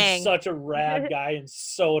 Ryan's dang. such a rad guy and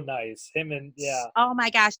so nice. Him and yeah. Oh my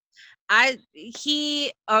gosh.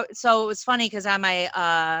 So it was funny because on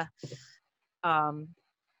my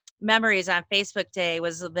memories on Facebook Day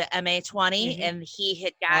was the MA20, and he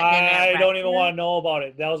had gotten in that I don't even Raptor. want to know about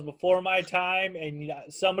it. That was before my time, and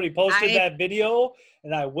somebody posted that video,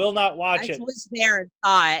 and I will not watch it. I was there and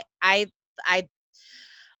saw it. I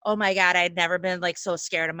oh my God, I'd never been like so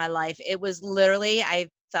scared in my life. It was literally, I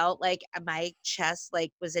felt like my chest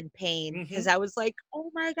like was in pain because I was like, oh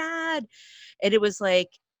my God. And it was like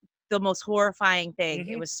the most horrifying thing.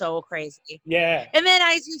 It was so crazy. Yeah. And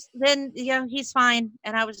then he's fine.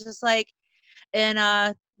 And I was just like,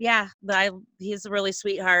 and yeah, he's a really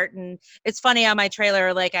sweetheart. And it's funny on my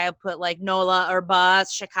trailer, like I put like NOLA or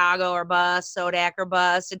bus, Chicago or bus, Sodak or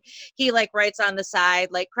bus, and he like writes on the side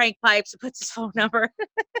like crank pipes and puts his phone number.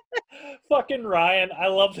 Fucking Ryan, I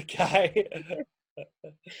love the guy.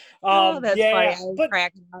 That's yeah, funny. but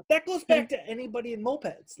that goes back to anybody in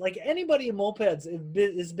mopeds. Like anybody in mopeds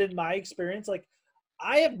has been my experience. Like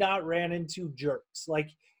I have not ran into jerks. Like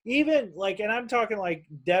even like, and I'm talking like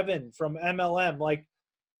Devin from MLM. Like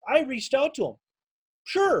I reached out to him.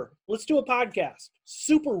 Sure, let's do a podcast.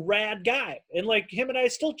 Super rad guy, and like him and I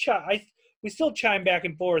still we still chime back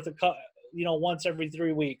and forth, once every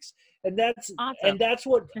 3 weeks. And that's awesome. And that's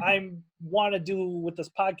what I want to do with this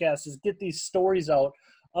podcast is get these stories out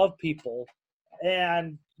of people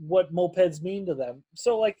and what mopeds mean to them.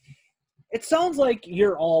 So like, it sounds like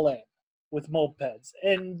you're all in with mopeds,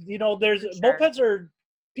 and there's mopeds are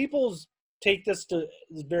people's take this to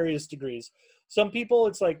various degrees. Some people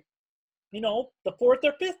it's like, the fourth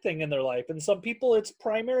or fifth thing in their life, and some people it's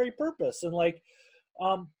primary purpose. And like,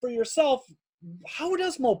 for yourself, how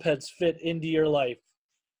does mopeds fit into your life?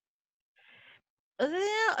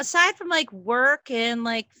 Aside from like work and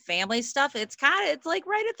like family stuff, it's like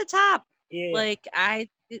right at the top. Yeah. Like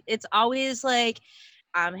it's always like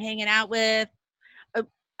I'm hanging out with.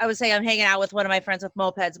 I would say I'm hanging out with one of my friends with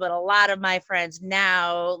mopeds, but a lot of my friends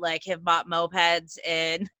now like have bought mopeds,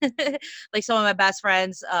 and like some of my best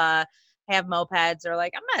friends have mopeds. They're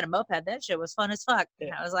like, I'm not a moped. That shit was fun as fuck. Yeah.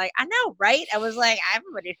 And I was like, I know, right? I was like,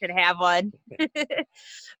 everybody should have one.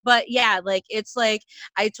 But yeah, like it's like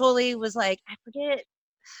I totally was like, I forget.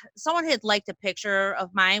 Someone had liked a picture of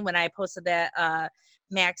mine when I posted that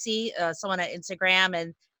maxi, someone on Instagram,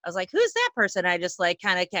 and I was like, who's that person? I just like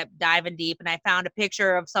kind of kept diving deep, and I found a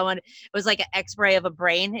picture of someone. It was like an X-ray of a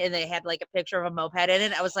brain, and they had like a picture of a moped in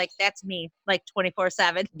it. I was like, that's me, like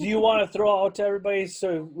 24/7. Do you want to throw out to everybody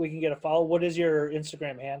so we can get a follow? What is your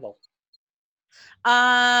Instagram handle?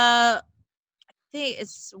 I think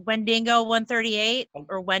it's Wendingo138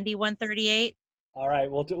 or Wendy138. All right,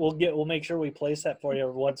 we'll make sure we place that for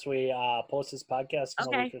you once we post this podcast in a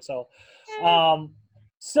Okay. week or so.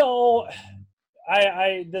 So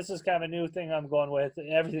I this is kind of a new thing I'm going with.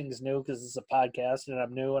 Everything's new because it's a podcast and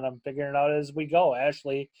I'm new and I'm figuring it out as we go.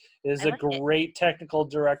 Ashley is I a like it. great technical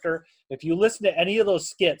director. If you listen to any of those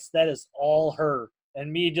skits, that is all her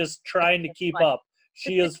and me just trying to keep funny. up.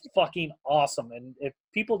 She is fucking awesome. And if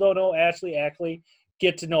people don't know Ashley Ackley,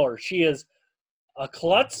 get to know her. She is a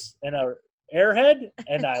klutz and a airhead,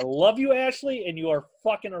 and I love you, Ashley, and you are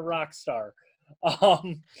fucking a rock star.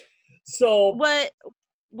 So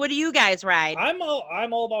What do you guys ride? I'm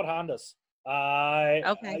all about Hondas.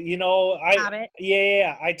 Okay. You know, Hobbit.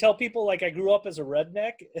 yeah. I tell people like I grew up as a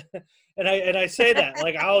redneck, and I say that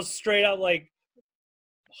like I was straight up like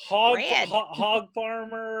hog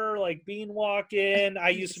farmer, like bean walking. I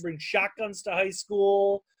used to bring shotguns to high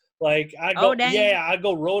school. Like I'd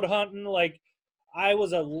go road hunting. Like I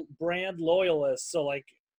was a brand loyalist, so like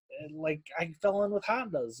I fell in with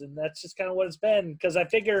Hondas, and that's just kind of what it's been. Because I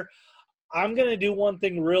figure I'm gonna do one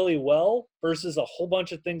thing really well versus a whole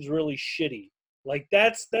bunch of things really shitty. Like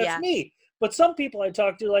that's me. But some people I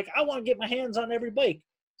talk to, like I want to get my hands on every bike.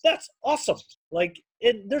 That's awesome. Like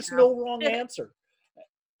there's no wrong answer.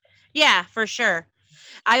 Yeah, for sure.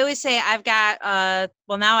 I always say I've got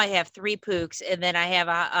well, now I have 3 Pooks, and then I have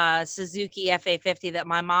a Suzuki FA50 that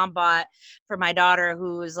my mom bought for my daughter,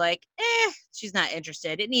 who was like, she's not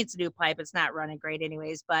interested. It needs a new pipe. It's not running great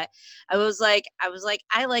anyways. But I was like,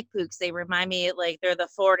 I like Pooks. They remind me like they're the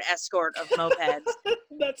Ford Escort of mopeds.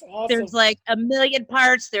 That's awesome. There's like a million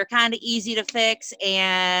parts. They're kind of easy to fix,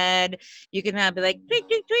 and you can be like tweak,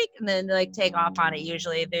 tweak, tweak, and then like take off on it.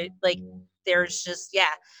 Usually, they like there's just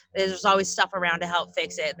there's always stuff around to help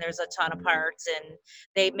fix it, and there's a ton of parts, and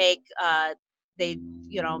they make make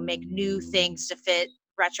new things to fit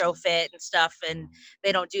retrofit and stuff, and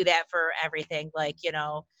they don't do that for everything like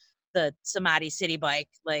the Samadhi City bike.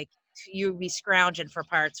 Like you'd be scrounging for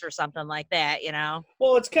parts for something like that.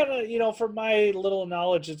 Well, it's kind of from my little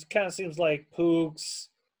knowledge, it kind of seems like Pooks,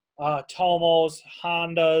 Tomos,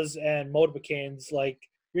 Hondas, and Motorbicanes, like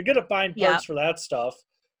you're gonna find parts for that stuff.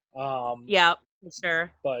 Yeah,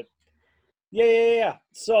 sure. But yeah.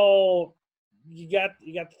 So you got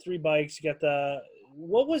the 3 bikes. You got the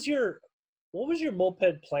what was your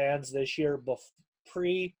moped plans this year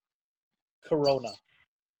pre-Corona?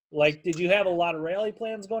 Like, did you have a lot of rally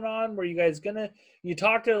plans going on? Were you guys you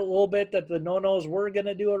talked a little bit that the no-nos were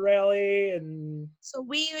gonna do a rally, and so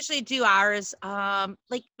we usually do ours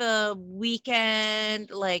like the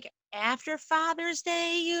weekend, like after Father's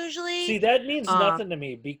Day usually. See, that means nothing to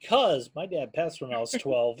me because my dad passed when I was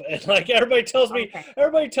 12, and like everybody tells me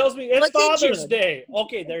it's Father's Day.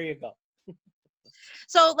 Okay, there you go.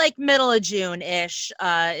 So like middle of June-ish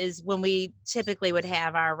is when we typically would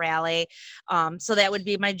have our rally. So that would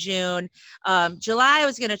be my June. July I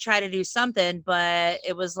was going to try to do something, but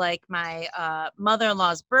it was like my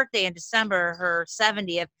mother-in-law's birthday in December, her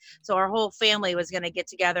 70th. So our whole family was going to get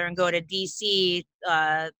together and go to DC,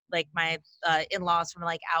 like my in-laws from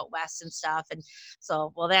like out west and stuff. And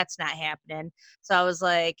so, well, that's not happening. So I was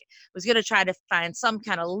like, going to try to find some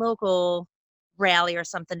kind of local rally or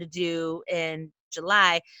something to do in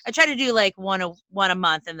July. I try to do like one a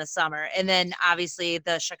month in the summer, and then obviously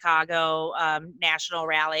the Chicago national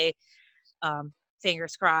rally,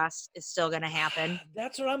 fingers crossed, is still going to happen.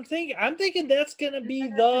 That's what I'm thinking. I'm thinking that's going to be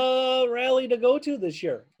the rally to go to this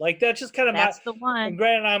year. Like that's just kind of the one. And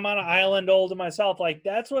granted, I'm on an island all to myself. Like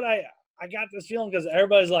that's what I got this feeling because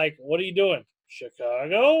everybody's like, "What are you doing?"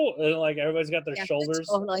 Chicago, and like everybody's got their shoulders.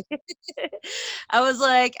 Totally. I was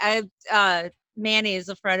like, Manny is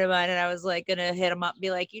a friend of mine, and I was like gonna hit him up and be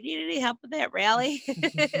like, "You need any help with that rally?"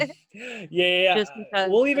 Yeah.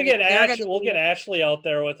 We'll even get Ashley. We'll get Ashley out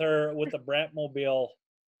there with the Bratmobile.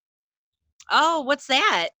 Oh, what's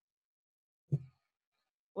that?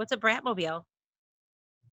 What's a Bratmobile?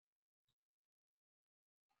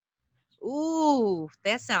 Ooh,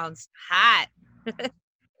 that sounds hot.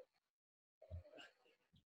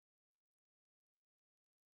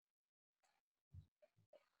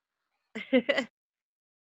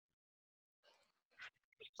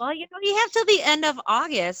 Well, you have till the end of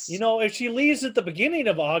August. If she leaves at the beginning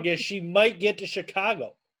of August, she might get to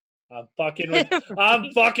Chicago. I'm fucking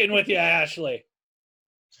with you, Ashley.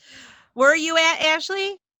 Where are you at,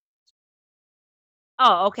 Ashley?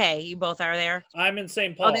 Oh, okay. You both are there. I'm in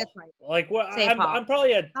St. Paul. Oh, that's right. Like what? St. Paul. I'm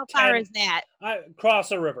probably a How far 10. is that? I cross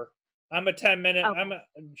a river. I'm a 10-minute. Okay.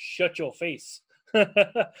 Shut your face. I'm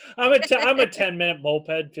a 10-minute moped,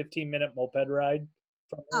 15-minute moped ride.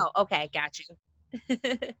 From here. Oh, okay. Got you.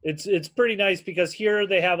 It's pretty nice because here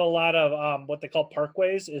they have a lot of what they call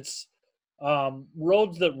parkways. It's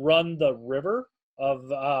roads that run the river of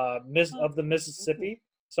the Mississippi.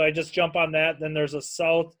 So I just jump on that. Then there's a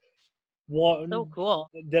south one So cool.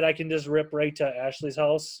 that I can just rip right to Ashley's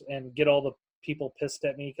house and get all the people pissed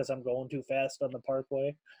at me because I'm going too fast on the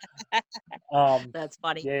parkway. That's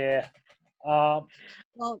funny. Yeah. Well,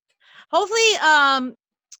 hopefully,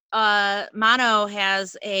 Mono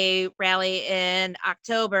has a rally in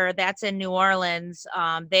October. That's in New Orleans.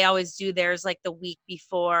 They always do theirs like the week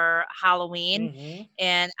before Halloween. Mhm.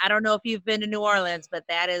 And I don't know if you've been to New Orleans, but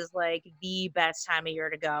that is like the best time of year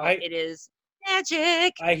to go. It is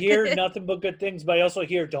magic. I hear nothing but good things, but I also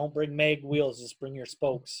hear don't bring mag wheels, just bring your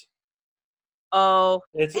spokes. Oh,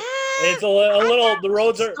 It's a little the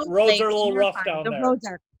roads are a little rough down the there. roads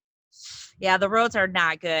are. Yeah, the roads are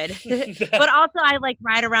not good. But also, I like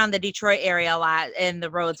ride around the Detroit area a lot, and the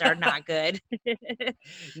roads are not good.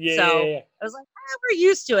 Yeah. I was like, we're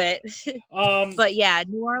used to it. Um, But yeah,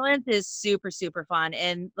 New Orleans is super, super fun.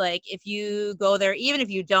 And like, if you go there, even if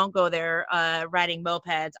you don't go there riding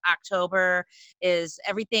mopeds, October is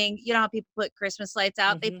everything. You know how people put Christmas lights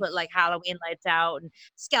out? They Mhm. put like Halloween lights out and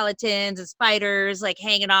skeletons and spiders like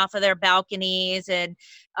hanging off of their balconies and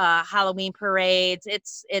Halloween parades.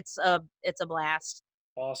 It's a blast.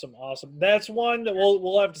 awesome. That's one that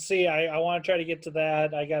we'll have to see. I want to try to get to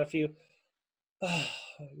that. I got a few.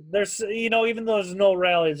 There's even though there's no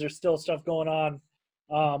rallies, there's still stuff going on,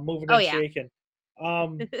 moving Oh and yeah. shaking.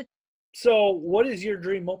 So what is your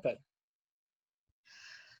dream moped?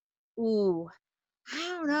 Ooh, I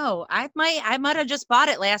don't know. I might have just bought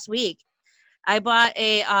it last week. I bought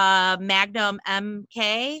a Magnum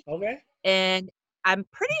MK, Okay. and I'm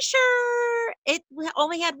pretty sure it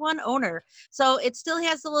only had one owner. So it still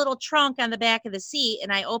has the little trunk on the back of the seat.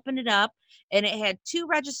 And I opened it up and it had 2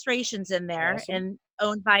 registrations in there Awesome. and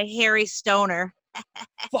owned by Harry Stoner.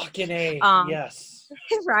 Fucking A. Um, Yes.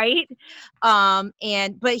 right.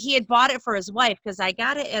 But he had bought it for his wife because I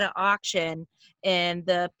got it at an auction and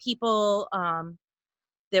the people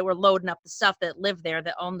that were loading up the stuff that lived there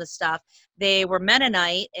that owned the stuff, they were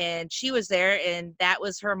Mennonite and she was there and that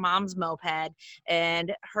was her mom's moped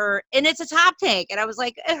and it's a top tank. And I was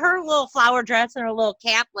like, her little flower dress and her little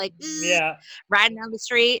cap, like Yeah. riding down the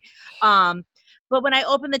street. But when I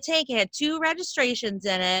opened the tank, it had 2 registrations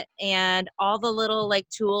in it and all the little like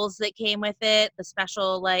tools that came with it, the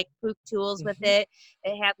special like poop tools with Mhm. it.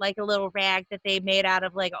 It had like a little rag that they made out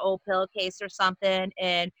of like an old pillowcase or something.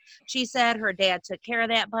 And she said her dad took care of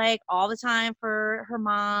that bike all the time for her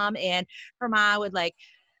mom. And her mom would like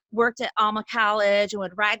worked at Alma College and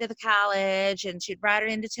would ride to the college and she'd ride her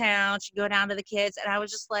into town. She'd go down to the kids. And I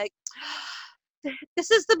was just like, this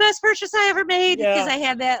is the best purchase I ever made because Yeah. I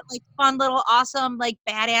had that like fun little awesome like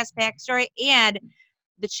badass backstory. And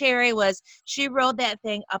the cherry was she rode that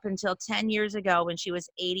thing up until 10 years ago when she was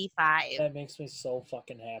 85. That makes me so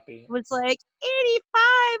fucking happy. It was like 85.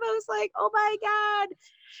 I was like, oh my God.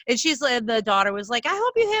 And she's like, the daughter was like, I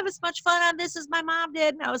hope you have as much fun on this as my mom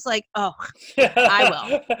did. And I was like, oh, I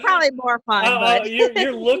will. Probably more fun, but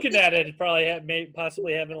You're looking at it, probably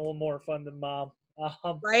possibly having a little more fun than mom.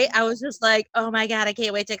 right. I was just like, oh my God, I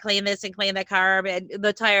can't wait to clean this and clean the carb. And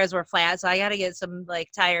the tires were flat. So I got to get some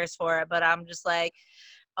like tires for it. But I'm just like,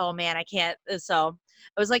 oh man, I can't. So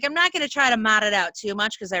I was like, I'm not going to try to mod it out too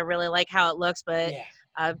much because I really like how it looks, but Yeah.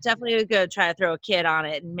 I'm definitely going to try to throw a kid on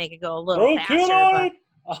it and make it go a little Throw faster. kid on it!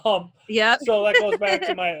 Yep. So that goes back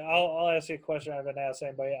to I'll ask you a question I haven't asked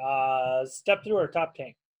anybody. Step through or top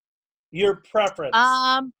tank? Your preference.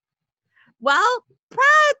 Well,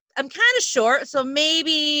 I'm kind of short, so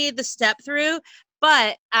maybe the step through.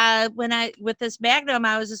 But with this Magnum,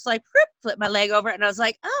 I was just like, flip my leg over, and I was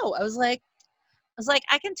like,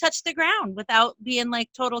 I can touch the ground without being like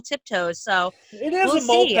total tiptoes. So It is we'll a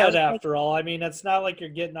see. moped after all. I mean, it's not like you're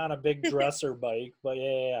getting on a big dresser bike, but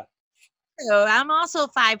yeah. So I'm also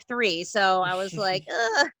 5'3", so I was like,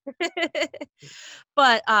 ugh.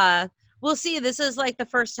 But we'll see. This is like the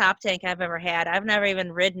first top tank I've ever had. I've never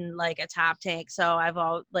even ridden like a top tank, so I've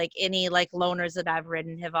all like any like loaners that I've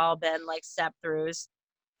ridden have all been like step throughs.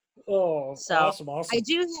 Oh, So awesome. I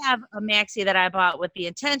do have a maxi that I bought with the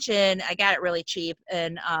intention. I got it really cheap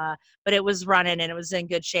and but it was running and it was in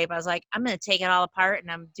good shape. I was like, I'm gonna take it all apart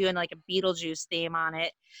and I'm doing like a Beetlejuice theme on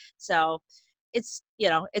it. So it's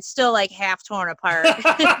it's still like half torn apart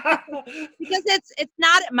because it's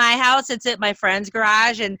not at my house, it's at my friend's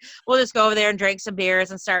garage, and we'll just go over there and drink some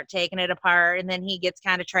beers and start taking it apart, and then he gets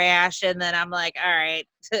kind of trashed, and then I'm like, all right.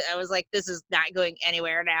 I was like, this is not going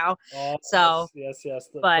anywhere now. Oh, So yes.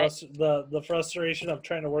 but The frustration of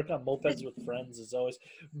trying to work on mopeds with friends is always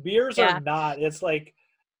beers yeah. are not. It's like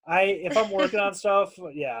if I'm working on stuff,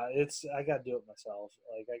 yeah, I gotta do it myself.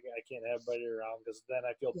 Like I can't have everybody around because then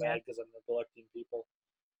I feel Yeah. bad because I'm neglecting people.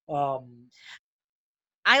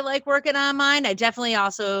 I like working on mine. I definitely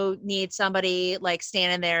also need somebody like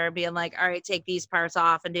standing there being like, all right, take these parts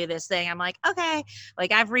off and do this thing. I'm like, okay.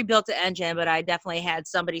 Like I've rebuilt the engine, but I definitely had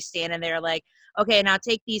somebody standing there like, okay, now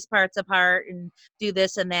take these parts apart and do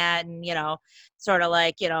this and that. And, sort of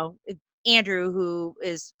like, Andrew, who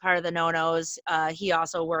is part of the No-Nos, he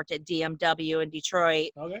also worked at DMW in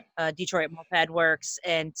Detroit, Okay, Detroit Moped Works.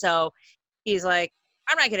 And so he's like,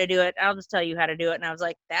 I'm not going to do it. I'll just tell you how to do it. And I was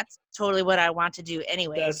like, that's totally what I want to do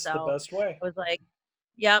anyway. that's the So best way. I was like,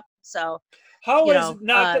 yep. So, How you is know,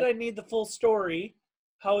 not that I need the full story?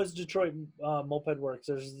 How is Detroit Moped Works?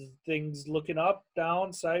 There's things looking up,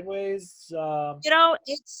 down, sideways.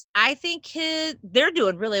 I think they're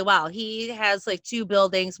doing really well. He has like two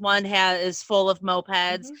buildings. One is full of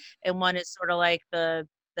mopeds, Mhm. and one is sort of like the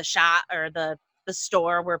shop or the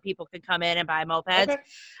store where people can come in and buy mopeds. Okay.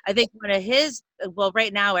 I think one of his, well,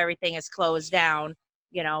 right now everything is closed down.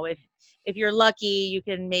 If you're lucky, you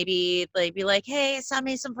can maybe like be like, hey, send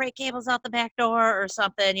me some brake cables out the back door or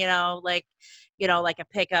something. Like a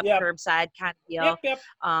pickup Yep. curbside kind of deal. Yep.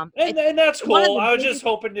 I And that's one of cool. the I was biggest just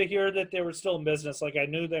hoping to hear that they were still in business. Like I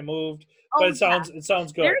knew they moved, but Oh, yeah. it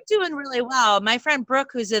sounds good. They're doing really well. My friend Brooke,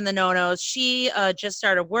 who's in the No-Nos, she just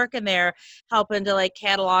started working there, helping to like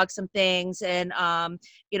catalog some things and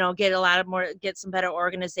get some better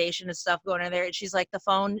organization and stuff going in there. And she's like, the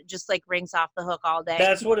phone just like rings off the hook all day.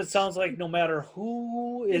 That's what it sounds like. No matter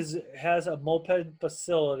who has a moped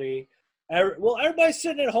facility, everybody's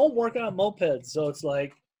sitting at home working on mopeds. So it's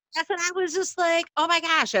like, That's what I was just like, oh my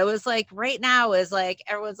gosh. I was like, right now is like,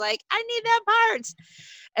 everyone's like, I need that parts.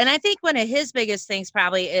 And I think one of his biggest things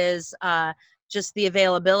probably is just the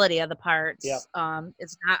availability of the parts. Yep.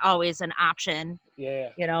 It's not always an option, yeah.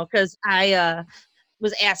 because I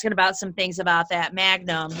was asking about some things about that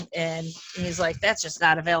Magnum, and he's like, that's just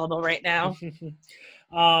not available right now.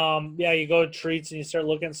 Yeah, you go to treats and you start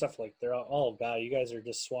looking at stuff like they're all, oh god, you guys are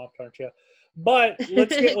just swamped, aren't you? But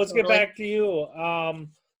let's get Totally. back to you.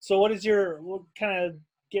 So what is what kind of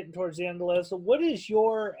getting towards the end of the list? So what is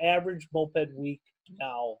your average moped week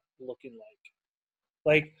now looking like?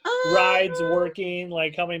 Like rides, working,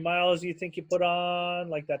 like how many miles do you think you put on,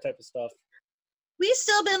 like that type of stuff? We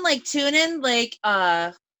still been like tuning, like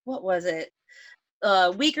what was it?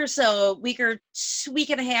 Week and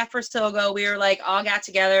a half or so ago, we were like all got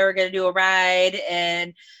together, we're gonna do a ride,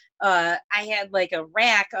 and I had like a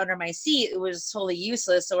rack under my seat. It was totally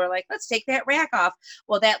useless, so we're like, let's take that rack off.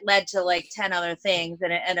 Well, that led to like 10 other things,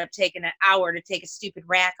 and it ended up taking an hour to take a stupid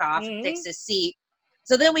rack off and fix the seat.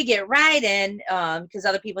 So then we get riding, because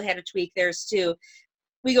other people had to tweak theirs too.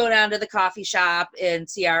 We go down to the coffee shop and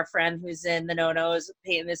see our friend who's in the No-Nos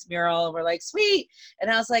painting this mural. And we're like, sweet.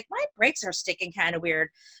 And I was like, my brakes are sticking kind of weird.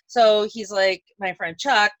 So he's like, my friend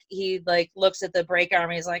Chuck, he like looks at the brake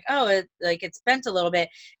arm and he's like, oh, it's bent a little bit.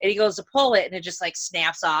 And he goes to pull it and it just like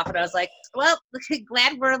snaps off. And I was like, well,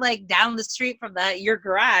 glad we're like down the street from your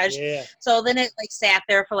garage. Yeah. So then it like sat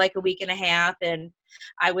there for like a week and a half. And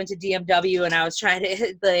I went to DMW and I was trying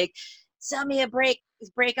to like, sell me a brake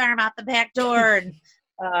arm out the back door. And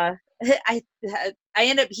he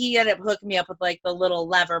ended up hooking me up with like the little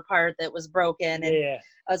lever part that was broken, and Yeah.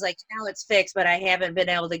 I was like, now it's fixed, but I haven't been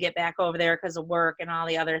able to get back over there because of work and all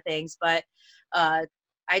the other things. But I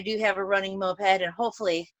do have a running moped, and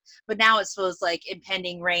hopefully, but now it's supposed like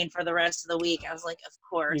impending rain for the rest of the week. I was like, of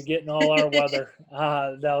course. You're getting all our weather.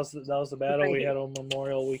 That was the battle we had on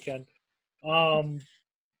Memorial Weekend.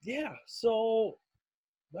 Yeah, so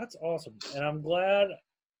that's awesome, and I'm glad.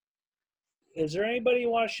 Is there anybody you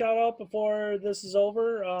want to shout out before this is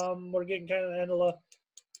over? We're getting kind of the end of the.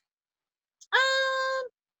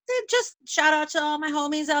 Just shout out to all my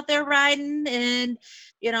homies out there riding, and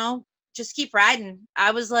just keep riding.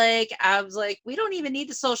 I was like, we don't even need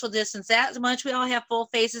to social distance that much. We all have full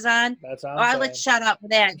faces on. That's I like to shout out for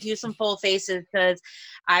that. Do some full faces, because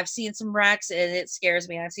I've seen some wrecks and it scares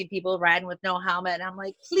me. I've seen people riding with no helmet, and I'm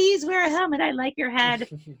like, please wear a helmet. I like your head.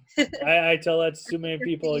 I tell that to too many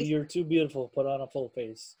people. You're too beautiful. Put on a full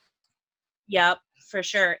face. Yep, for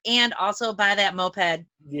sure. And also buy that moped.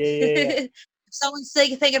 Yeah. someone's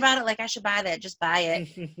thinking about it, like, I should buy that. Just buy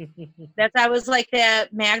it. I was like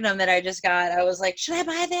that Magnum that I just got. I was like, should I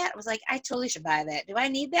buy that? I was like, I totally should buy that. Do I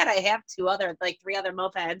need that? I have three other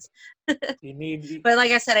mopeds. You need. But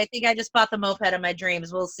like I said, I think I just bought the moped of my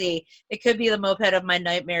dreams. We'll see. It could be the moped of my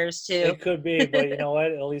nightmares too. It could be, but you know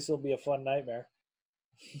what? At least it'll be a fun nightmare.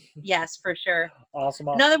 Yes, for sure. Awesome.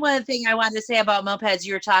 Another one thing I wanted to say about mopeds,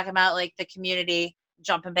 you were talking about like the community,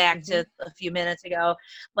 jumping back to a few minutes ago.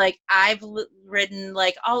 Like I've ridden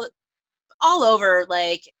like all over,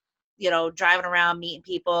 like, driving around, meeting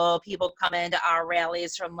people come into our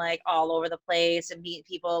rallies from like all over the place and meeting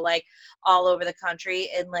people like all over the country.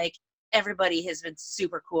 And like everybody has been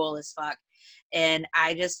super cool as fuck. And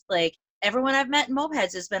I just like everyone I've met in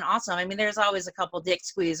mopeds has been awesome. I mean, there's always a couple dick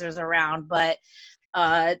squeezers around, but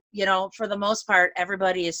for the most part,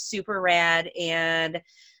 everybody is super rad. And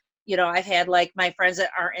I've had like my friends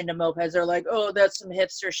that aren't into mopeds are like, oh, that's some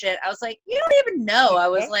hipster shit. I was like, you don't even know. I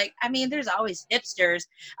was like, I mean, there's always hipsters.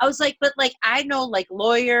 I was like, but like, I know like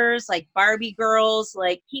lawyers, like Barbie girls,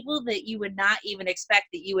 like people that you would not even expect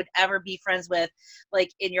that you would ever be friends with,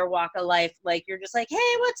 like in your walk of life. Like, you're just like,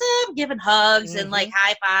 hey, what's up? Giving hugs and like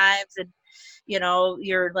high fives. And,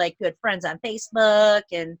 you're like good friends on Facebook.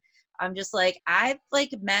 And I'm just like, I've like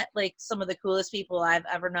met like some of the coolest people I've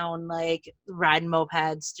ever known, like riding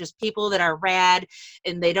mopeds, just people that are rad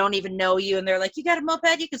and they don't even know you. And they're like, you got a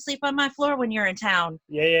moped? You can sleep on my floor when you're in town.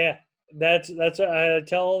 Yeah. That's what I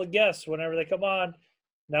tell all the guests whenever they come on.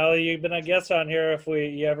 Now that you've been a guest on here, if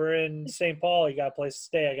you ever in St. Paul, you got a place to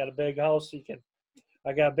stay. I got a big house.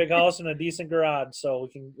 I got a big house and a decent garage, so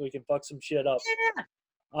we can fuck some shit up. Yeah.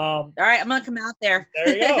 All right, I'm gonna come out there.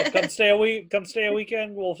 There you go. Come stay a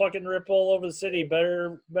weekend. We'll fucking rip all over the city.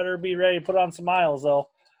 Better be ready to put on some miles though.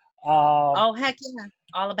 Oh heck yeah,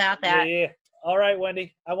 all about that. Yeah. All right,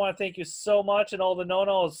 Wendy. I want to thank you so much and all the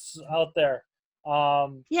no-nos out there.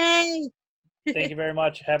 Yay! Thank you very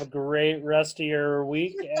much. Have a great rest of your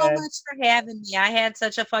week. Thank you so much for having me. I had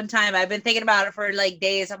such a fun time. I've been thinking about it for like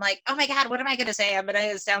days. I'm like, oh my God, what am I going to say? I'm going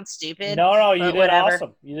to sound stupid. No, you did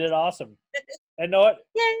awesome. You did awesome. And know what?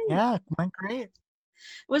 Yay. Yeah, it went great. It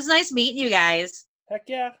was nice meeting you guys. Heck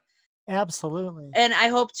yeah. Absolutely. And I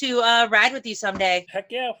hope to ride with you someday.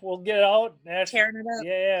 Heck yeah. We'll get out. Tearing it up.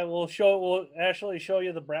 Yeah. We'll actually show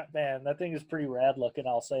you the Brat Band. That thing is pretty rad looking.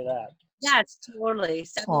 I'll say that. Yes, totally.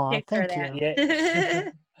 Send me a picture of that. Yeah.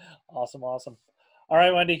 Awesome. All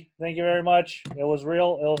right, Wendy. Thank you very much. It was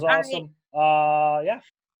real. It was awesome. Right. Yeah.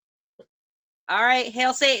 All right.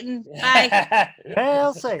 Hail Satan. Bye.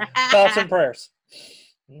 Hail Satan. Thoughts and prayers.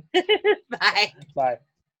 Bye. Bye.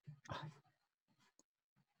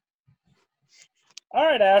 All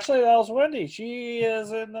right, Ashley, that was Wendy. She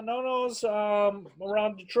is in the no-nos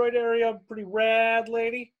around Detroit area. Pretty rad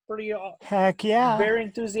lady. Pretty heck yeah. Very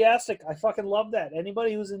enthusiastic. I fucking love that.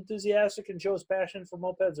 Anybody who's enthusiastic and shows passion for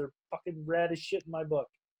mopeds are fucking rad as shit in my book.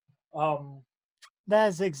 That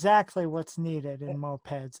is exactly what's needed in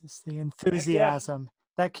mopeds. It's the enthusiasm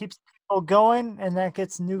that keeps people going and that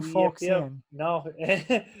gets new folks in. No,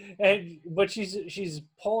 but she's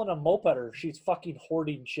pulling a mopeder. She's fucking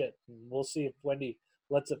hoarding shit. We'll see if Wendy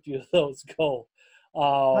lets a few of those go.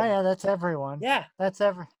 Oh yeah, that's everyone. Yeah, that's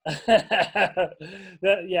every. I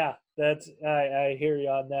hear you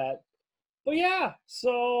on that. But yeah,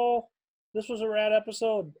 so this was a rad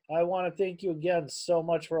episode. I want to thank you again so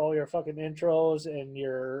much for all your fucking intros and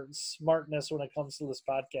your smartness when it comes to this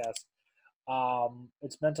podcast.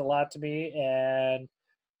 It's meant a lot to me, and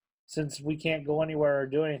since we can't go anywhere or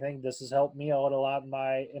do anything, this has helped me out a lot in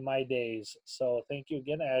my days. So thank you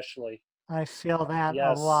again, Ashley. I feel that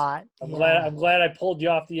a lot. I'm glad I pulled you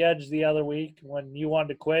off the edge the other week when you wanted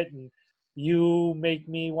to quit, and you make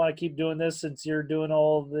me want to keep doing this since you're doing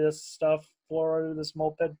all this stuff for this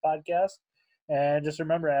moped podcast. And just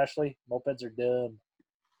remember, Ashley, mopeds are dumb.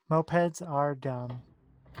 Mopeds are dumb.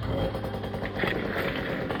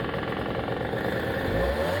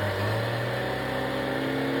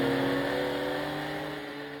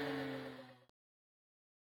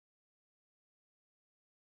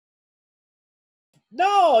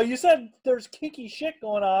 No, you said there's kinky shit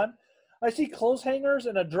going on. I see clothes hangers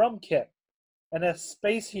and a drum kit and a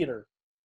space heater.